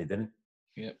them if they didn't.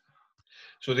 Yeah.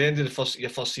 So at the end of your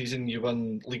first season, you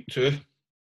won League 2.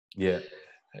 Yeah.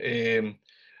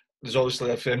 There's obviously,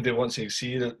 if anybody wants to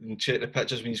see it and check the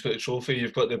pictures when you've got the trophy,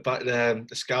 you've got the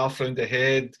scarf round the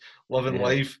head, loving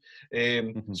life.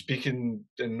 Speaking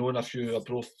and knowing a few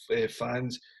Arbroath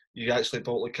fans, you actually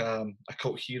built like a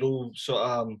cult hero sort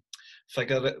of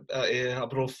figure at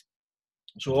Arbroath.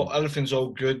 So everything's all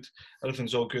good.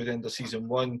 End of season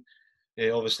 1.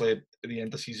 Obviously, at the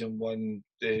end of season 1,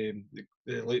 the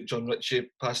late John Ritchie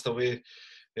passed away,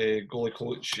 goalie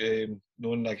coach,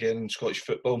 known again in Scottish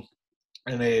football.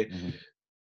 And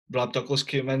Brad Douglas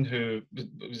came in, who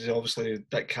was obviously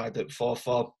Dick had at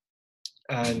Forfar.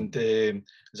 And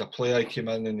as a player, he came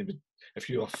in, and he would, if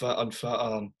you were fit, unfit,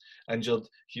 or injured,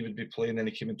 he would be playing. And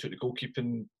he came and took the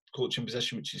goalkeeping coaching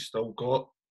position, which he's still got.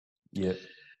 Yeah.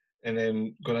 And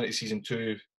then going into season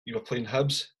 2, you were playing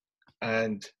Hibs,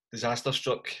 and disaster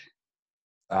struck.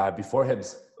 Before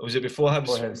Hibs. Was it before Hibs?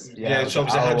 Before Hibs. Yeah, So it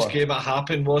was a Hibs game that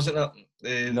happened, wasn't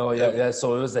it? No, yeah.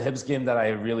 So it was the Hibs game that I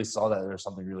really saw that there was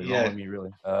something really wrong with me,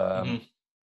 really.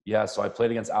 Yeah, so I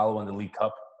played against Alloa in the League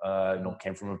Cup.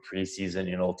 Came from a preseason,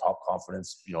 top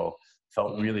confidence,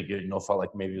 felt really good, felt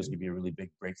like maybe it was going to be a really big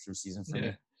breakthrough season for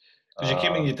me. Because you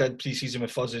came in, you did pre-season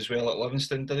with us as well at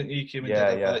Livingston, didn't you? You came and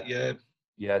did that.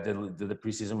 Yeah, I did the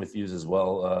pre-season with you as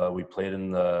well. We played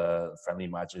in the friendly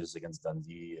matches against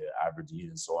Dundee, Aberdeen,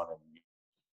 and so on. And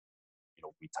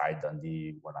we tied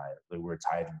Dundee we were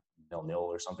tied 0-0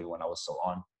 or something when I was still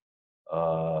on.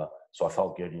 So I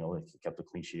felt good. Kept a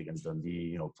clean sheet against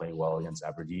Dundee. Playing well against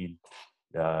Aberdeen.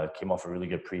 Came off a really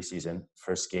good pre-season.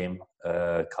 First game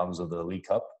comes with the League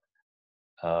Cup,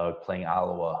 playing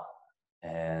Alloa,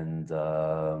 and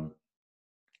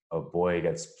a boy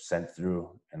gets sent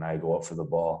through, and I go up for the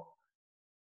ball,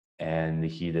 and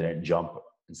he didn't jump.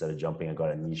 Instead of jumping, I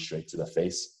got a knee straight to the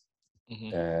face.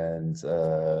 And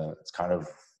it's kind of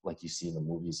like you see in the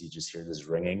movies. You just hear this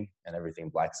ringing, and everything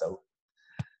blacks out.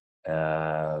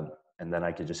 And then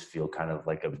I could just feel kind of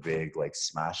like a big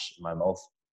smash in my mouth.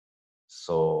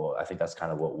 So I think that's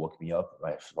kind of what woke me up.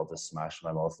 I felt a smash in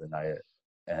my mouth, and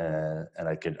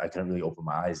I couldn't really open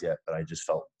my eyes yet, but I just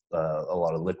felt a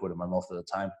lot of liquid in my mouth at the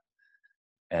time.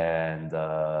 And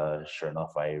sure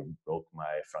enough, I broke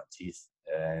my front teeth,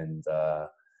 and I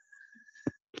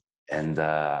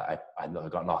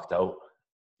got knocked out.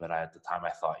 But at the time,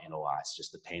 I thought, it's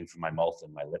just the pain from my mouth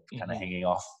and my lip kind of hanging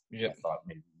off. I thought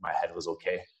maybe my head was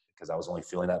okay because I was only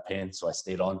feeling that pain, so I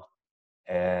stayed on.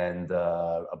 And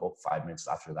about 5 minutes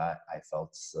after that, I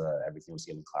felt everything was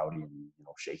getting cloudy and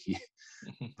shaky.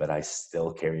 But I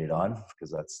still carried on because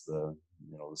that's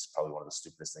this is probably one of the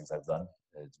stupidest things I've done.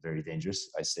 It's very dangerous.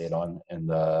 I stayed on, and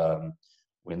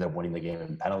we ended up winning the game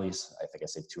in penalties. I think I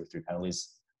saved 2 or 3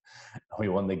 penalties. We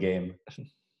won the game.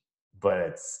 But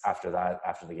it's after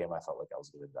the game, I felt like I was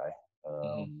going to die.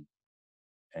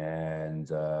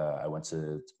 And I went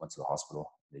to the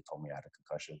hospital. They told me I had a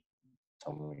concussion.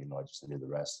 Told me, I just needed the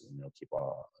rest and keep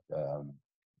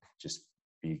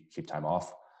time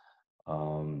off.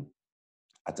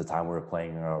 At the time, we were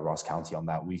playing Ross County on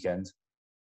that weekend,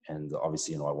 and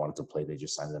obviously, I wanted to play. They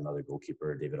just signed another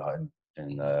goalkeeper, David Hutton,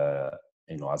 and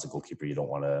as a goalkeeper, you don't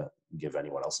want to give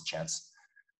anyone else a chance.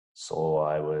 So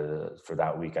for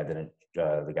that week, I didn't.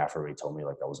 The gaffer already told me I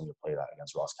wasn't going to play that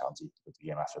against Ross County. But the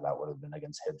game after that would have been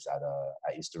against Hibs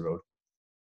at Easter Road,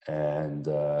 and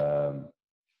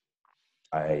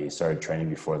I started training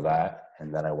before that,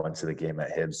 and then I went to the game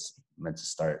at Hibs, meant to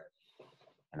start,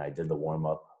 and I did the warm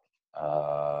up,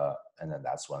 and then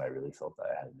that's when I really felt that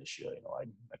I had an issue.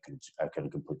 I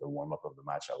couldn't complete the warm up of the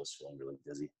match. I was feeling really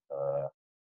dizzy,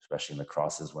 especially in the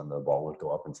crosses when the ball would go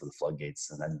up into the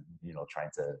floodgates, and then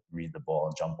trying to read the ball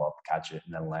and jump up, catch it,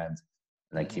 and then land,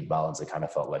 and then keep balance. It kind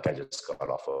of felt like I just got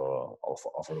off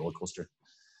a roller coaster.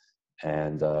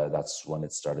 And that's when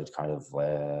it started kind of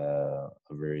a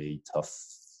very tough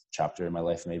chapter in my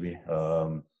life, maybe. It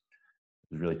was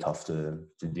really tough to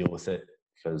deal with it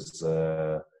because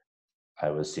I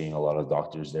was seeing a lot of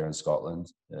doctors there in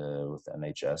Scotland with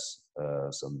NHS,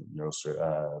 some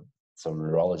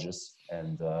neurologists,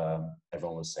 and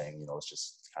everyone was saying, it's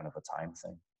just kind of a time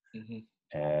thing.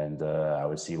 And I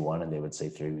would see one and they would say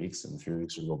 3 weeks, and 3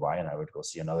 weeks would go by and I would go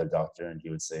see another doctor and he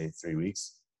would say 3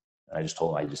 weeks. I just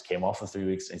told him I just came off of 3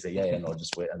 weeks. And he said, yeah, no,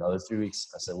 just wait another 3 weeks.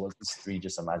 I said, well, is 3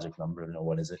 just a magic number?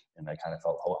 What is it? And I kind of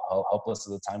felt helpless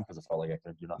at the time because I felt like I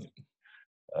couldn't do nothing.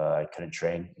 I couldn't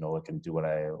train, I couldn't do what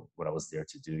I was there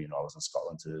to do. I was in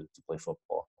Scotland to play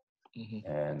football.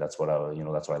 And that's what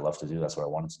that's what I love to do. That's what I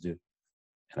wanted to do.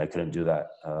 And I couldn't do that.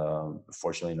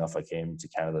 Fortunately enough, I came to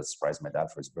Canada to surprise my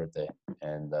dad for his birthday.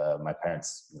 And my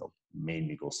parents, made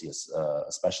me go see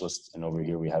a specialist. And over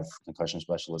here we have concussion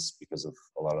specialists because of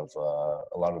a lot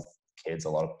of kids, a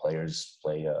lot of players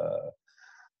play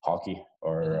hockey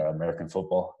or American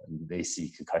football, and they see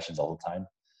concussions all the time.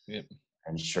 Yep.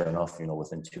 And sure enough,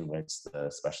 within 2 minutes, the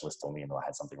specialist told me, I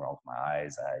had something wrong with my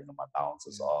eyes. My balance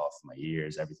was off, my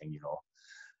ears, everything,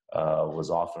 was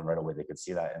off, and right away they could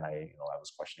see that. And I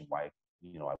was questioning why,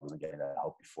 I wasn't getting that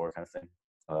help before, kind of thing.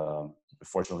 But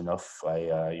fortunately enough,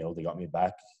 they got me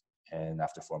back, and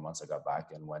after 4 months, I got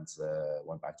back and went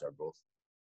back to Arbroath,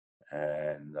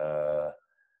 and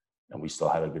we still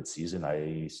had a good season.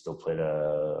 I still played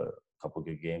a couple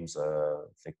good games. I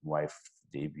think my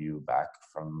debut back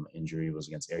from injury was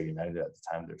against Ayr United at the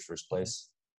time, their first place.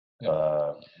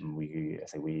 I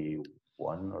think we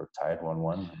won or tied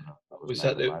 1-1. Was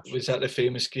that the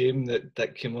famous game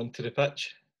that came onto the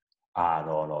pitch?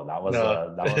 No,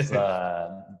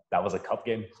 that was a cup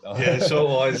game. Yeah, so it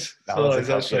was.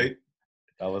 That's right.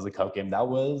 That was a cup game. That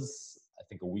was, I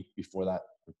think, a week before that,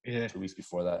 Yeah. 2 weeks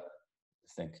before that. I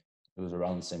think it was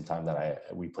around the same time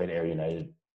that we played Ayr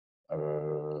United,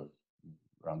 around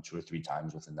 2 or 3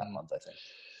 times within that month, I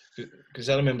think. Because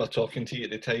I remember talking to you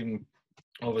at the time,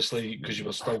 obviously, because you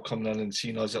were still coming in and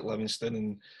seeing us at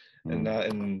Livingston and that,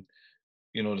 and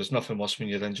you know, there's nothing worse when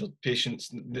you're injured.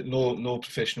 Patience, no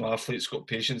professional athlete's got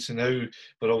patience, and now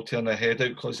we're all turning our head out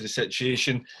because of the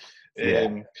situation.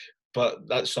 But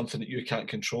that's something that you can't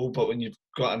control. But when you've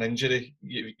got an injury,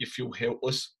 you feel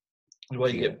helpless. Why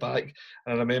you get back.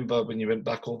 And I remember when you went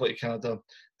back over to Canada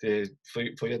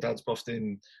for your dad's birthday,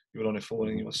 and you were on the phone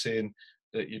and you were saying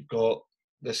that you've got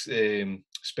this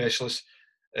specialist,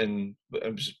 and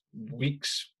it was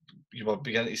weeks you were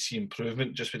beginning to see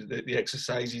improvement just with the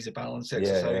exercises, the balance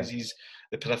exercises,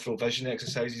 the peripheral vision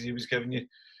exercises he was giving you.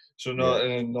 So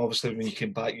and obviously when you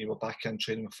came back, you were back in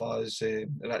training with us. At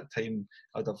that time,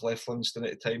 I'd have left Livingston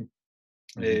at the time.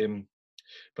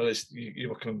 But you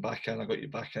were coming back in, I got you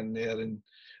back in there, and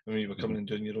you were coming and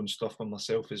doing your own stuff with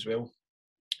myself as well.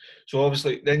 So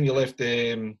obviously then you left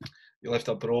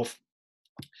Arbroath,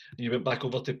 and you went back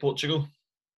over to Portugal.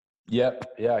 Yeah,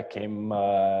 I came,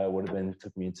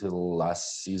 took me into the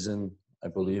last season, I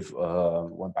believe.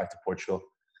 Went back to Portugal.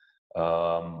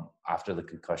 After the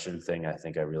concussion thing, I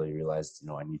think I really realized,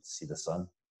 I need to see the sun.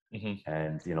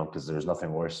 And, because there's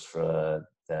nothing worse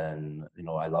than,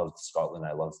 I loved Scotland.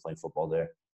 I loved playing football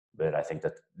there. But I think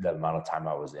that the amount of time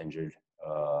I was injured,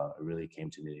 it really came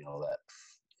to me, that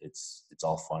it's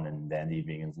all fun and dandy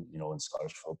being in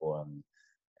Scottish football, and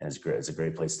it's great. It's a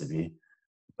great place to be.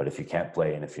 But if you can't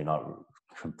play and if you're not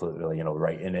completely,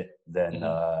 right in it, then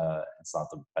it's not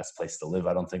the best place to live,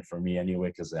 I don't think, for me anyway,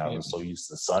 because I was so used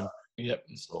to the sun. Yep.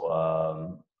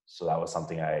 So that was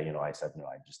something I said,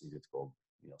 I just needed to go,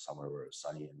 somewhere where it's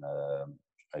sunny, and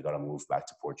I got to move back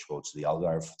to Portugal, to the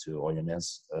Algarve, to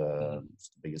Olhanense, the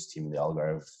biggest team in the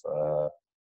Algarve,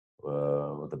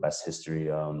 with the best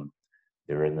history.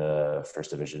 They were in the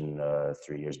first division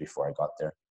 3 years before I got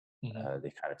there.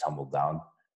 They kind of tumbled down.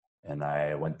 And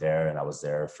I went there, and I was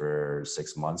there for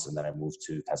 6 months, and then I moved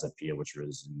to Casa Pia, which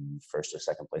was in first or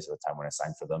second place at the time when I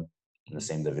signed for them, in the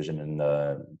same division, in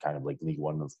kind of like League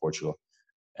One of Portugal.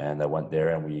 And I went there,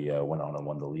 and we went on and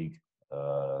won the league.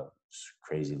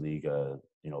 Crazy league.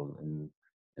 In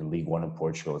League One in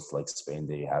Portugal, it's like Spain.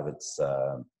 They have its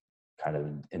kind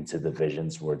of into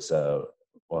divisions where it's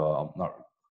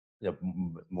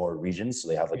more regions. So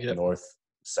they have like north,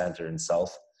 center, and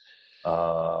south.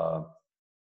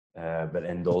 But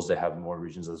in those, they have more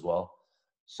regions as well.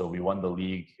 So we won the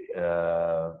league.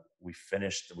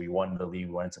 We won the league.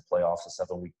 We went into playoffs, a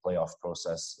 7-week playoff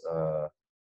process.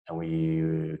 And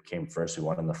we came first. We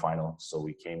won in the final. So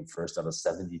we came first out of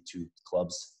 72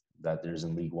 clubs that there's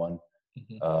in League One.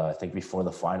 I think before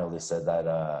the final, they said that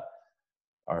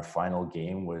our final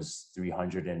game was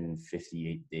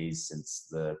 358 days since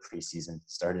the preseason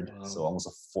started. Wow. So almost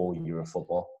a full year of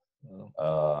football.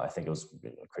 Wow. I think it was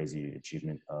a crazy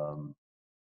achievement.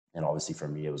 And obviously for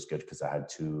me, it was good because I had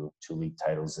two league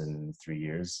titles in 3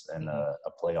 years, and a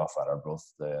playoff at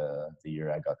Arbroath the year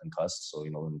I got concussed. So,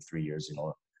 in 3 years,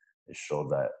 it showed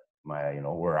that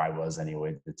where I was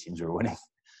anyway, the teams were winning.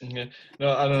 Yeah.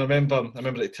 No, and I remember at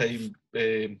the time,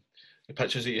 the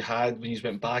pictures that you had when you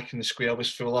went back, and the square was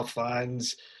full of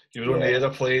fans. You were on the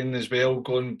airplane as well,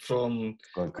 going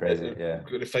crazy,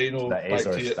 the final back to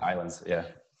the Islands,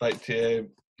 back to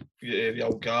the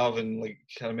Algarve, and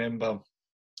I remember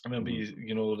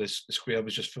the square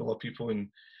was just full of people, and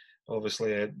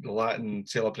obviously the Latin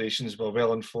celebrations were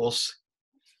well in force.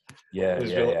 We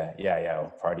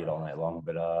partied all night long,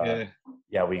 but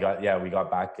we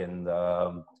got back, and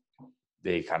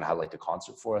they kind of had like a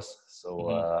concert for us.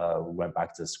 So we went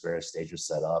back to the square, stage was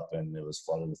set up, and it was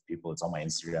flooded with people. It's on my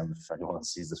Instagram if anyone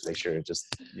sees this picture. It just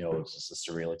it's just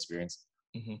a surreal experience.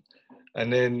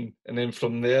 And then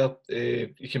from there,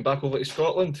 you came back over to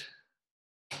Scotland.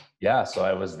 Yeah, so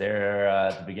I was there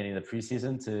at the beginning of the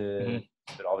preseason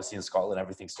but obviously in Scotland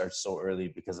everything starts so early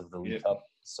because of the League Cup.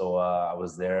 So I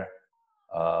was there,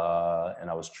 and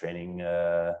I was training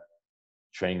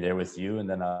there with you, and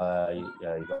then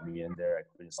you got me in there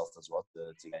at Queen South as well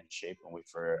to get in shape and wait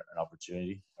for an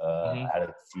opportunity. I had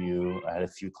a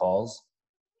few calls,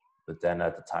 but then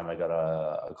at the time I got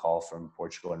a call from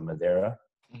Portugal and Madeira,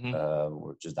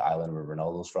 which is the island where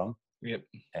Ronaldo's from. Yep.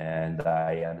 And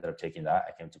I ended up taking that.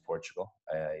 I came to Portugal.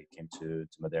 I came to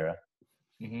Madeira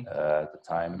at the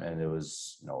time, and it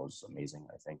was amazing.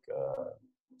 I think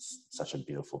it's such a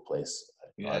beautiful place.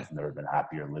 I've never been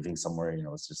happier living somewhere.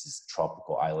 It's just this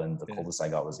tropical island. The coldest I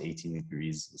got was 18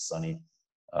 degrees. It was sunny.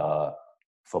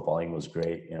 footballing was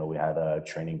great. You know, we had a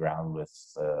training ground with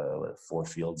 4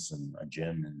 fields and a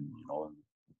gym, and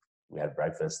we had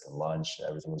breakfast and lunch.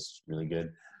 Everything was really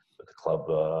good. But the club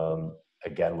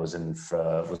again was at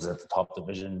the top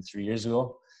division 3 years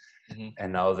ago,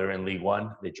 and now they're in League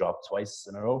One. They dropped twice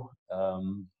in a row.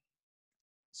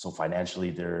 So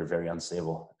financially, they're very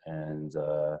unstable, and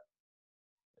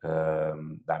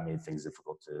that made things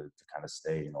difficult to kind of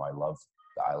stay. You know, I love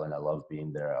the island. I love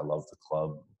being there. I love the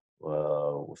club.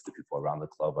 With the people around the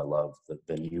club, I love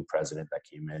the new president that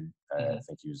came in. I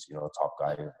think he was, a top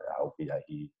guy. I hope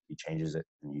he changes it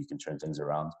and he can turn things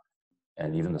around.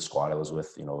 And even the squad I was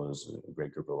with, it was a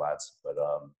great group of lads. But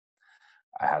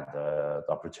I had the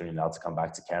opportunity now to come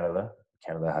back to Canada.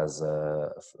 Canada has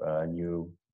a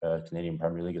new Canadian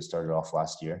Premier League. It started off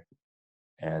last year,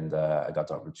 and I got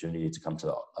the opportunity to come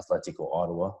to Atletico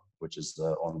Ottawa, which is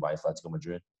owned by Atletico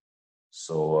Madrid.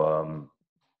 So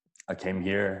I came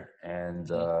here, and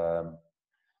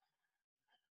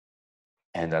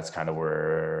that's kind of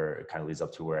where it kind of leads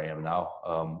up to where I am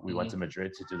now. We went to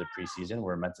Madrid to do the preseason. We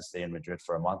were meant to stay in Madrid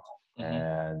for a month,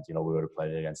 and we would have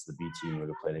played against the B team. We would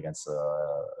have played against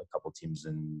a couple teams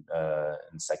in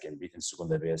second B, in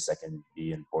Segunda B, second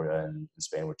B in Portugal and in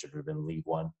Spain, which would have been League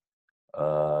One,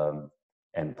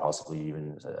 and possibly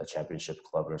even a championship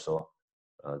club or so,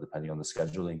 depending on the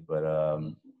scheduling. But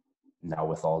now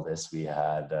with all this,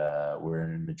 we're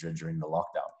in Madrid during the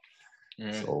lockdown.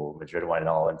 So Madrid went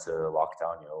all into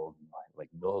lockdown, like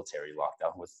military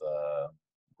lockdown with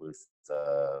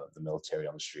the military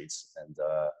on the streets, and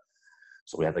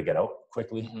so we had to get out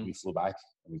quickly. We flew back,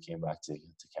 and we came back to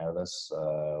Canada.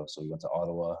 So we went to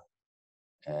Ottawa,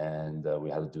 and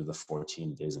we had to do the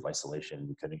 14 days of isolation.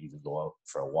 We couldn't even go out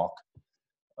for a walk.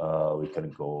 We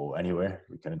couldn't go anywhere.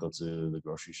 We couldn't go to the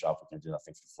grocery shop. We couldn't do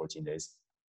nothing for 14 days.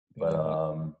 But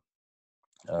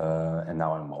and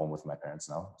now I'm home with my parents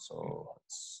now, so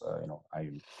it's I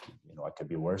could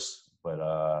be worse, but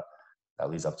that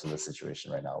leads up to the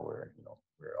situation right now where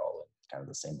we're all in kind of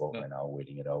the same boat right now,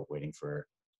 waiting it out, waiting for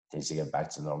things to get back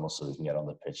to normal so we can get on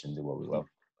the pitch and do what we love.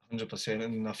 100%,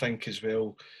 and I think as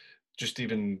well, just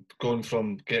even getting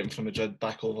from Madrid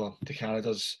back over to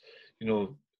Canada's,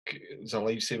 is a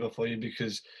lifesaver for you,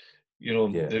 because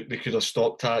they could have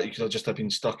stopped that. You could have just have been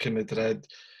stuck in Madrid.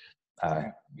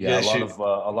 A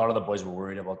lot of the boys were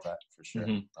worried about that for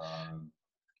sure,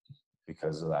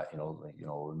 because of that.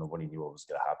 Nobody knew what was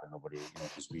going to happen. Nobody,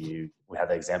 because we had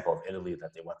the example of Italy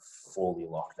that they went fully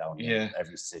locked down.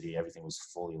 Every city, everything was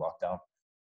fully locked down.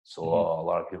 So a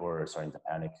lot of people were starting to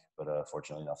panic. But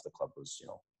fortunately enough, the club was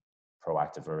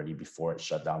proactive already before it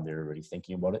shut down. They were already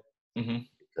thinking about it.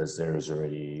 Because there was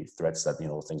already threats that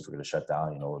things were going to shut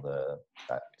down.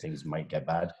 That things might get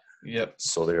bad. Yep.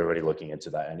 So they're already looking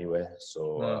into that anyway.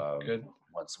 So good.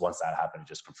 Once that happened, it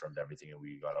just confirmed everything, and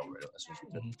we got over it as soon as we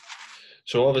could.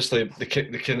 So obviously the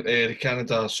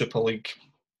Canada Super League,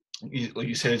 like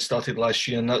you said, started last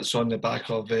year, and that's on the back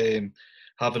of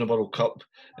having a World Cup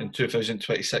in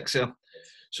 2026 there.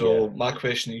 So my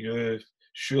question to you,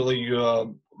 surely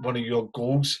one of your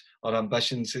goals or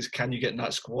ambitions is, can you get in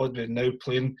that squad? We're now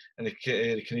playing in the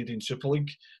Canadian Super League,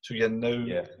 so you're now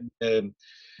in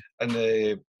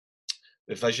the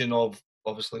vision of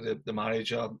obviously the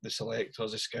manager, the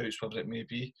selectors, the scouts, whatever it may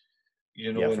be.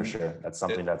 For sure. That's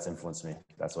something that's influenced me.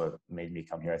 That's what made me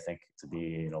come here, I think, to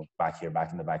be back here,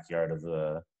 back in the backyard of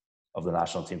the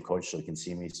national team coach, so he can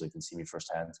see me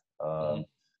firsthand.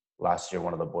 Last year,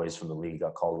 one of the boys from the league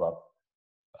got called up.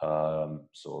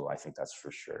 So I think that's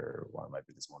for sure one of my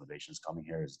biggest motivations coming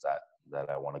here, is that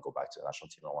I want to go back to the national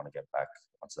team. I want to get back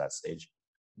onto that stage.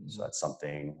 So that's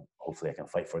something hopefully I can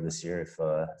fight for this year if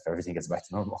everything gets back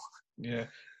to normal. Yeah.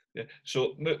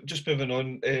 So just moving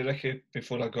on, Ricky,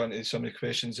 before I go into some of the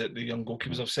questions that the young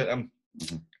goalkeepers have set him,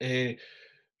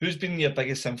 who's been your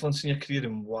biggest influence in your career,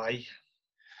 and why?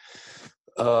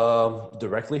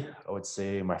 Directly, I would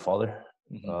say my father.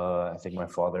 I think my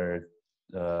father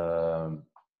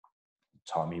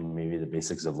taught me maybe the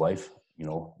basics of life,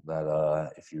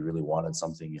 that if you really wanted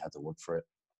something, you had to work for it.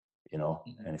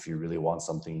 And if you really want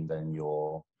something, then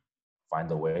you'll find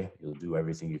a way. You'll do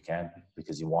everything you can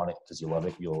because you want it, because you love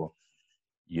it. You'll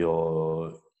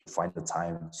find the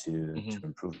time to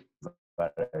improve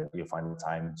better. You'll find the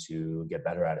time to get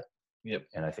better at it. Yep.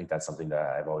 And I think that's something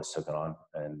that I've always taken on,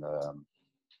 and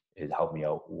it helped me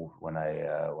out when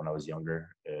I was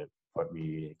younger. It put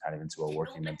me kind of into a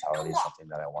working mentality, something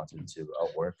that I wanted to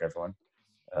outwork everyone.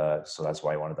 So that's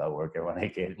why I wanted to outwork everyone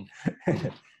again.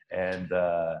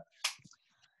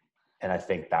 And I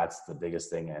think that's the biggest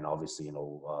thing. And obviously,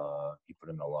 you put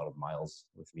in a lot of miles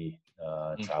with me,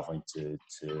 traveling to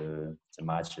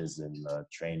matches and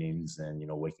trainings, and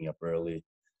waking up early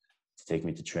to take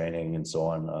me to training and so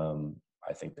on.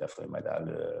 I think definitely my dad,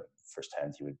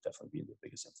 firsthand, he would definitely be the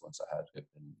biggest influence I had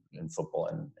in football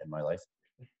and in my life.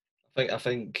 I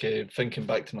think thinking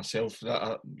back to myself,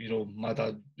 that my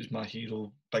dad was my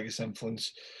hero, biggest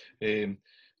influence, and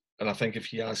I think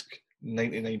if you ask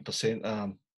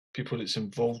 99% people that's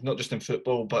involved, not just in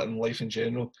football but in life in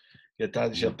general, your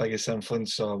dad's your biggest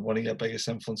influence, or one of your biggest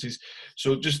influences.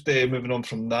 So just moving on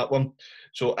from that one.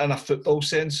 So in a football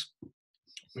sense,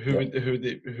 who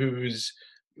was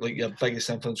like your biggest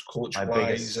influence, coach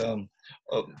wise,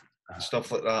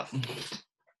 stuff like that?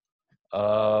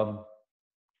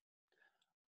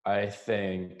 I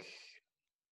think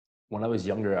when I was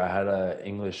younger, I had an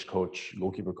English coach,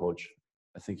 goalkeeper coach.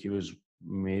 I think he was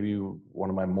maybe one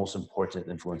of my most important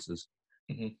influences,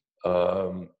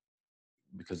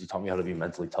 because he taught me how to be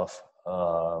mentally tough.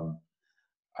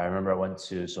 I remember I went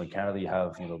to, so in Canada you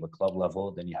have, the club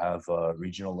level, then you have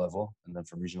regional level, and then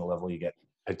from regional level you get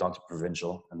picked onto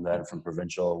provincial, and then from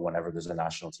provincial, whenever there's a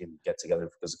national team get together,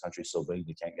 because the country's so big,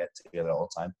 they can't get together all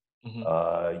the time,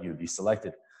 you'd be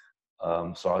selected.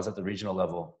 So I was at the regional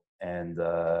level, and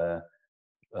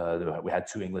we had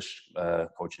two English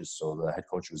coaches. So the head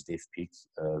coach was Dave Peake,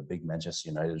 a big Manchester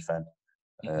United fan.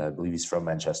 I believe he's from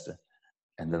Manchester.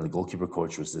 And then the goalkeeper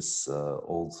coach was this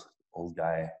old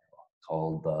guy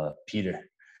called Peter.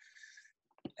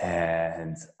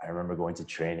 And I remember going to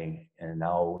training, and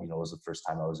now, it was the first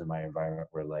time I was in my environment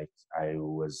where like I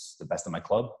was the best in my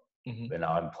club, but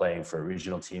now I'm playing for a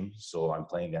regional team. So I'm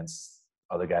playing against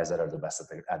other guys that are the best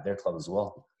at their club as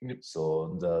well.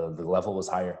 So the level was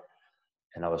higher,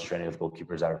 and I was training with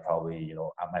goalkeepers that are probably,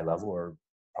 at my level or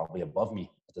probably above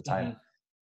me at the time.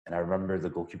 And I remember the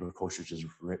goalkeeper coach would just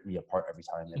rip me apart every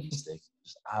time I made a mistake.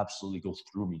 Just absolutely go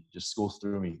through me.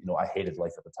 I hated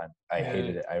life at the time. I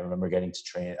hated it. I remember getting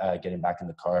back in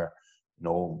the car,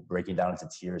 breaking down into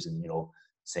tears and,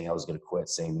 saying I was going to quit,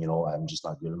 saying, I'm just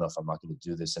not good enough. I'm not going to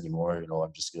do this anymore.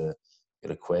 I'm just going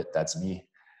to quit. That's me.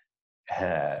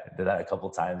 Did that a couple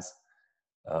of times.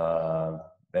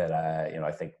 But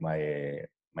I think my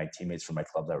teammates from my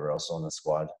club that were also on the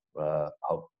squad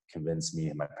helped convince me,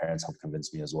 and my parents helped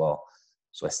convince me as well.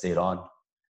 So I stayed on,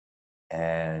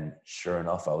 and sure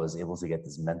enough, I was able to get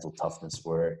this mental toughness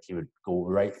where he would go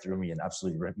right through me and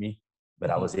absolutely rip me, but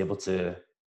I was able to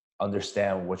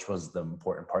understand which was the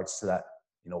important parts to that.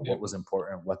 What was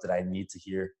important, what did I need to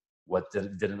hear, what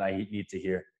didn't I need to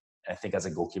hear. And I think as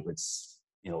a goalkeeper, it's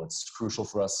crucial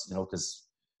for us, because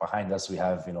behind us we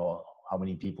have how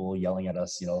many people yelling at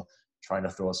us, trying to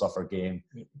throw us off our game.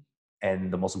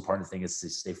 And the most important thing is to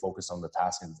stay focused on the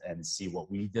task and see what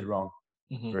we did wrong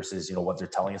versus, what they're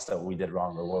telling us that we did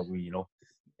wrong, or what we,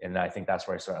 and I think that's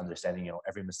where I started understanding,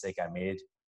 every mistake I made,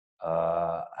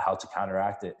 how to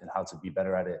counteract it and how to be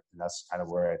better at it. And that's kind of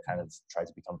where I kind of tried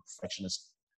to become a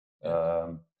perfectionist,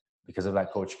 because of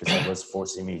that coach, because he was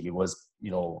forcing me. He was,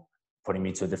 putting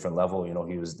me to a different level.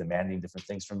 He was demanding different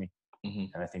things from me.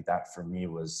 And I think that for me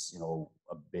was,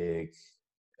 a big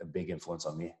influence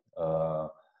on me.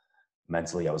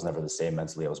 Mentally, I was never the same.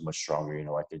 Mentally, I was much stronger.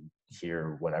 I could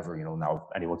hear whatever, now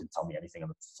anyone can tell me anything on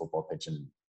the football pitch, and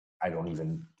I don't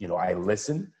even, I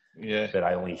listen, but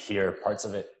I only hear parts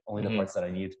of it, only the parts that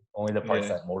I need, only the parts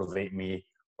that motivate me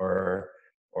or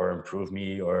improve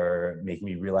me or make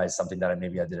me realize something that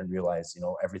maybe I didn't realize.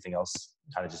 Everything else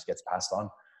kind of just gets passed on.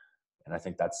 And I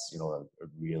think that's, a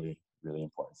really, really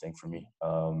important thing for me.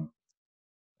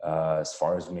 As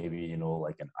far as maybe,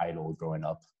 like an idol growing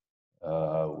up,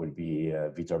 would be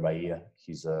Vitor Bahia.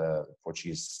 He's a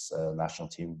Portuguese national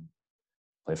team,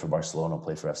 played for Barcelona,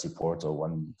 played for FC Porto,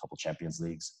 won a couple Champions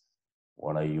Leagues,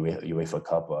 won a UEFA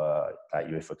Cup, that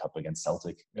UEFA Cup against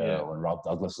Celtic when Rob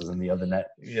Douglas was in the other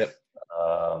net. And,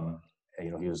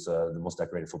 he was the most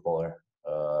decorated footballer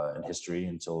in history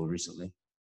until recently.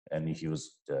 And he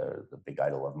was the big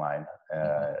idol of mine.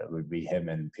 It would be him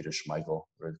and Peter Schmeichel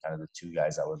were kind of the two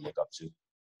guys I would look up to,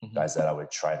 guys that I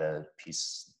would try to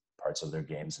piece parts of their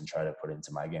games and try to put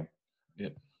into my game.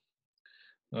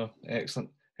 Oh, excellent.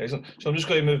 So I'm just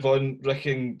going to move on, Rick.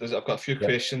 I've got a few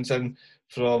questions in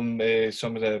from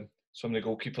some of the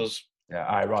goalkeepers.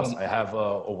 Yeah, Ross, I have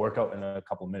a workout in a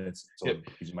couple of minutes, so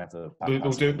you might have to.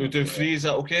 We'll do three. Is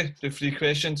that okay? Do 3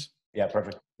 questions. Yeah,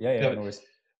 perfect. Yeah, no worries.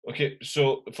 Okay,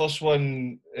 so the first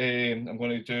one I'm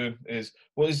going to do is,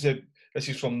 this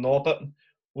is from Norbert.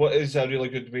 What is a really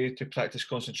good way to practice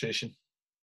concentration?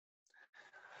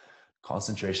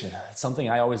 Concentration. It's something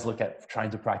I always look at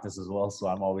trying to practice as well. So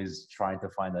I'm always trying to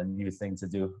find a new thing to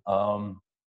do.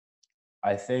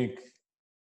 I think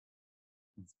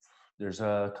there's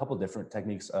a couple different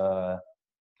techniques.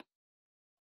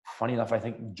 Funny enough, I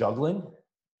think juggling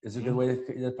is a good way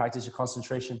to practice your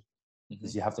concentration,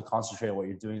 because you have to concentrate on what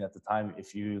you're doing at the time.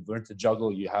 If you learn to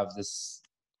juggle, you have this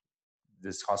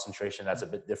concentration that's a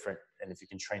bit different, and if you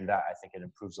can train that, I think it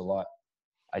improves a lot.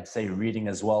 I'd say reading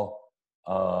as well,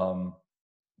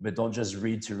 but don't just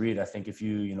read to read. I think if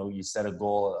you set a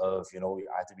goal of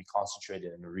I have to be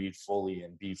concentrated and read fully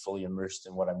and be fully immersed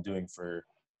in what I'm doing for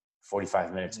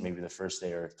 45 minutes, maybe the first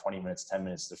day, or 20 minutes, 10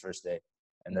 minutes the first day,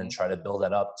 and then try to build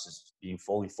that up to being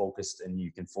fully focused, and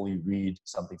you can fully read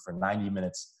something for 90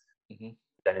 minutes.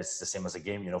 Then it's the same as a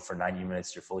game. For 90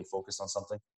 minutes, you're fully focused on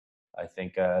something. I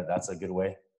think that's a good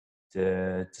way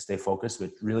to stay focused, but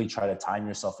really try to time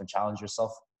yourself and challenge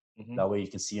yourself. That way you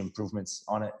can see improvements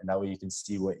on it, and that way you can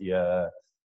see how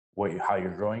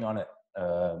you're growing on it.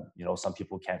 Some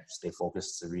people can't stay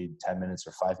focused to read 10 minutes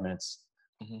or 5 minutes.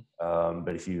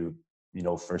 But if you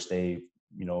first day,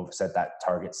 set that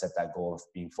target, set that goal of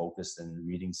being focused and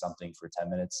reading something for 10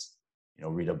 minutes,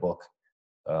 read a book.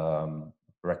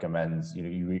 Recommend,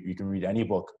 you can read any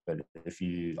book, but if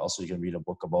you can read a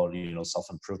book about,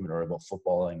 self-improvement, or about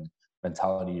football and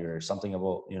mentality, or something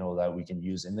about, that we can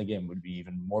use in the game, would be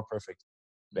even more perfect.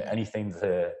 But anything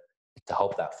to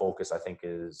help that focus, I think,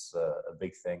 is a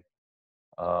big thing.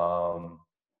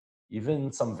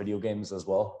 Even some video games as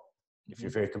well. If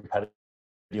you're very competitive,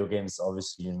 video games,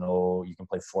 obviously, you can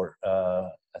play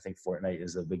I think Fortnite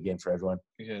is a big game for everyone.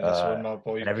 Yeah, that's one my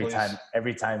boy and every plays.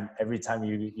 time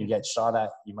you get shot at,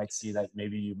 you might see that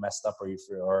maybe you messed up, or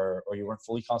you weren't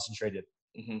fully concentrated.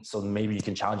 So maybe you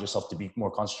can challenge yourself to be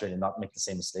more concentrated and not make the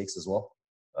same mistakes as well.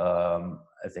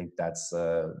 I think that's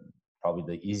probably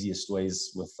the easiest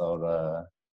ways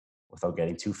without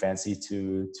getting too fancy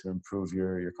to improve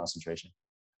your concentration.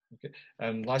 Okay.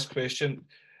 And last question.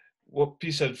 What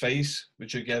piece of advice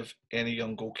would you give any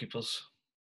young goalkeepers?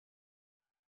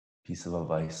 Piece of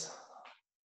advice.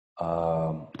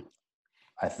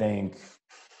 I think,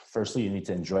 firstly, you need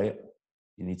to enjoy it.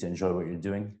 You need to enjoy what you're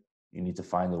doing. You need to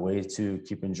find a way to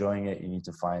keep enjoying it. You need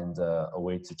to find a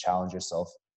way to challenge yourself.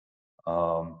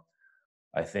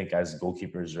 I think as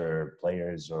goalkeepers or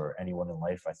players or anyone in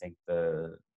life, I think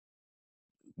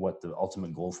what the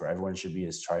ultimate goal for everyone should be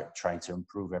is trying to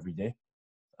improve every day.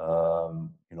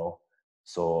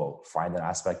 So find an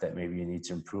aspect that maybe you need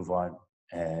to improve on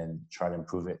and try to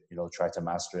improve it, try to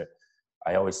master it.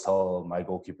 I always tell my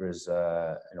goalkeepers,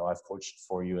 I've coached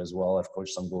for you as well. I've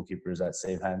coached some goalkeepers at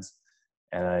Save Hands,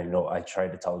 and I try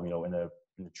to tell them, in a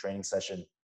training session,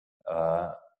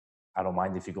 I don't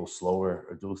mind if you go slower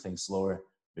or do things slower,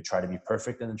 but try to be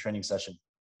perfect in the training session,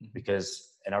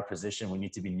 because in our position, we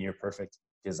need to be near perfect,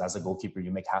 because as a goalkeeper,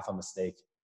 you make half a mistake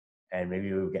and maybe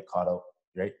you get caught out,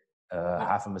 right?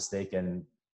 Half a mistake and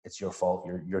it's your fault.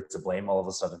 You're to blame all of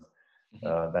a sudden.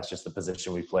 That's just the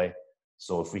position we play.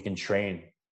 So if we can train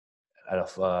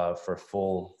for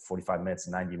full 45 minutes,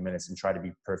 90 minutes, and try to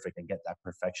be perfect and get that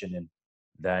perfection in,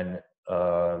 then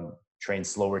train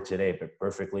slower today, but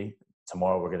perfectly.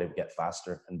 Tomorrow we're going to get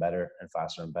faster and better and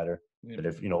faster and better. But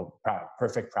if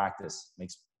perfect practice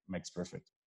makes perfect.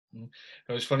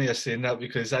 It was funny I saying that,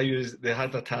 because they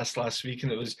had a task last week,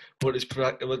 and it was what does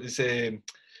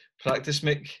practice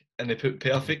make, and they put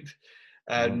perfect.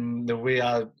 And the way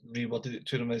I reworded it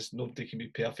to them is, nobody can be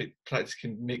perfect. Practice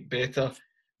can make better.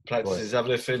 Practice is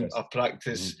everything.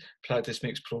 Practice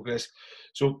makes progress.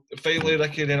 So finally,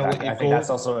 Ricky, then I'll let you go. I think that's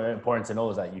also important to know,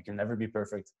 is that you can never be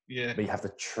perfect. Yeah. But you have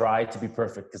to try to be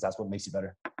perfect, because that's what makes you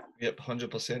better. Yep,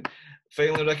 100%.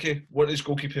 Finally, Ricky, what does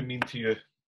goalkeeping mean to you?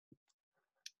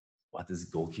 What does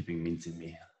goalkeeping mean to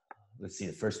me? Let's see.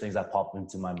 The first things that pop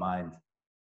into my mind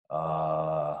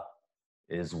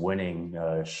is winning,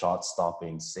 shot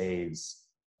stopping, saves,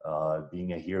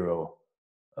 being a hero,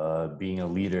 being a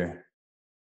leader.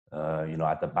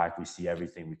 At the back, we see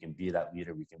everything. We can be that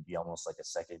leader. We can be almost like a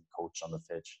second coach on the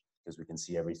pitch, because we can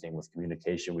see everything. With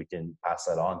communication, we can pass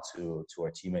that on to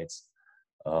our teammates.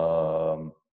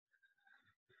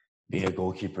 Being a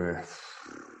goalkeeper,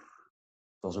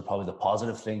 those are probably the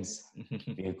positive things.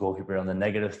 Being a goalkeeper. On the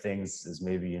negative things is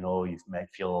maybe, you might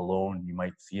feel alone. You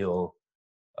might feel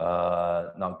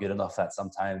not good enough at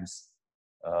sometimes.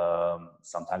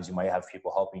 Sometimes you might have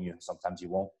people helping you. Sometimes you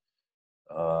won't.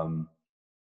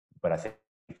 But I think,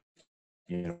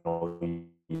 you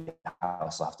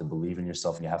also have to believe in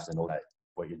yourself, and you have to know that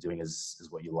what you're doing is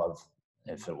what you love.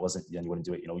 If it wasn't, then you wouldn't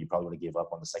do it. You probably would have gave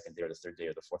up on the second day or the third day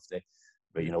or the fourth day.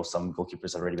 But, some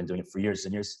goalkeepers have already been doing it for years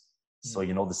and years. So,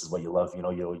 this is what you love.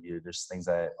 There's things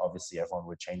that obviously everyone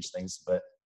would change things, but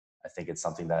I think it's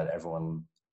something that everyone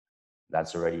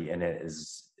that's already in it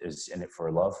is in it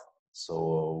for love.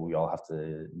 So we all have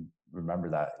to remember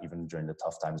that even during the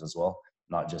tough times as well,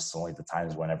 not just only the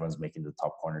times when everyone's making the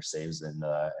top corner saves and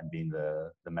being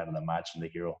the man of the match and the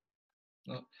hero.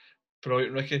 Oh,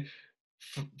 brilliant, Ricky.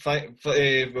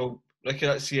 Well, Ricky,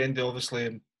 that's the end,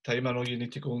 obviously. Time. I know you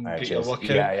need to go and All right, get cheers. your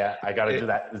workout. Yeah. I got to do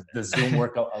that. The Zoom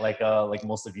workout, like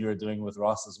most of you are doing with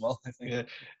Ross as well, I think.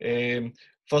 Yeah.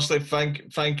 Firstly,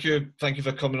 thank you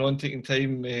for coming on, taking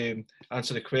time,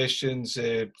 answer the questions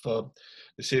for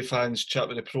the Safe Hands Chat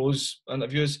with the Pros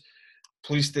interviews.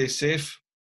 Please stay safe,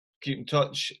 keep in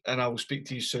touch, and I will speak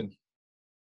to you soon.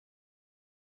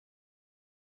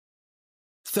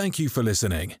 Thank you for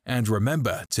listening, and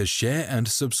remember to share and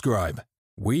subscribe.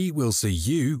 We will see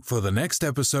you for the next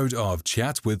episode of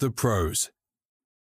Chat with the Pros.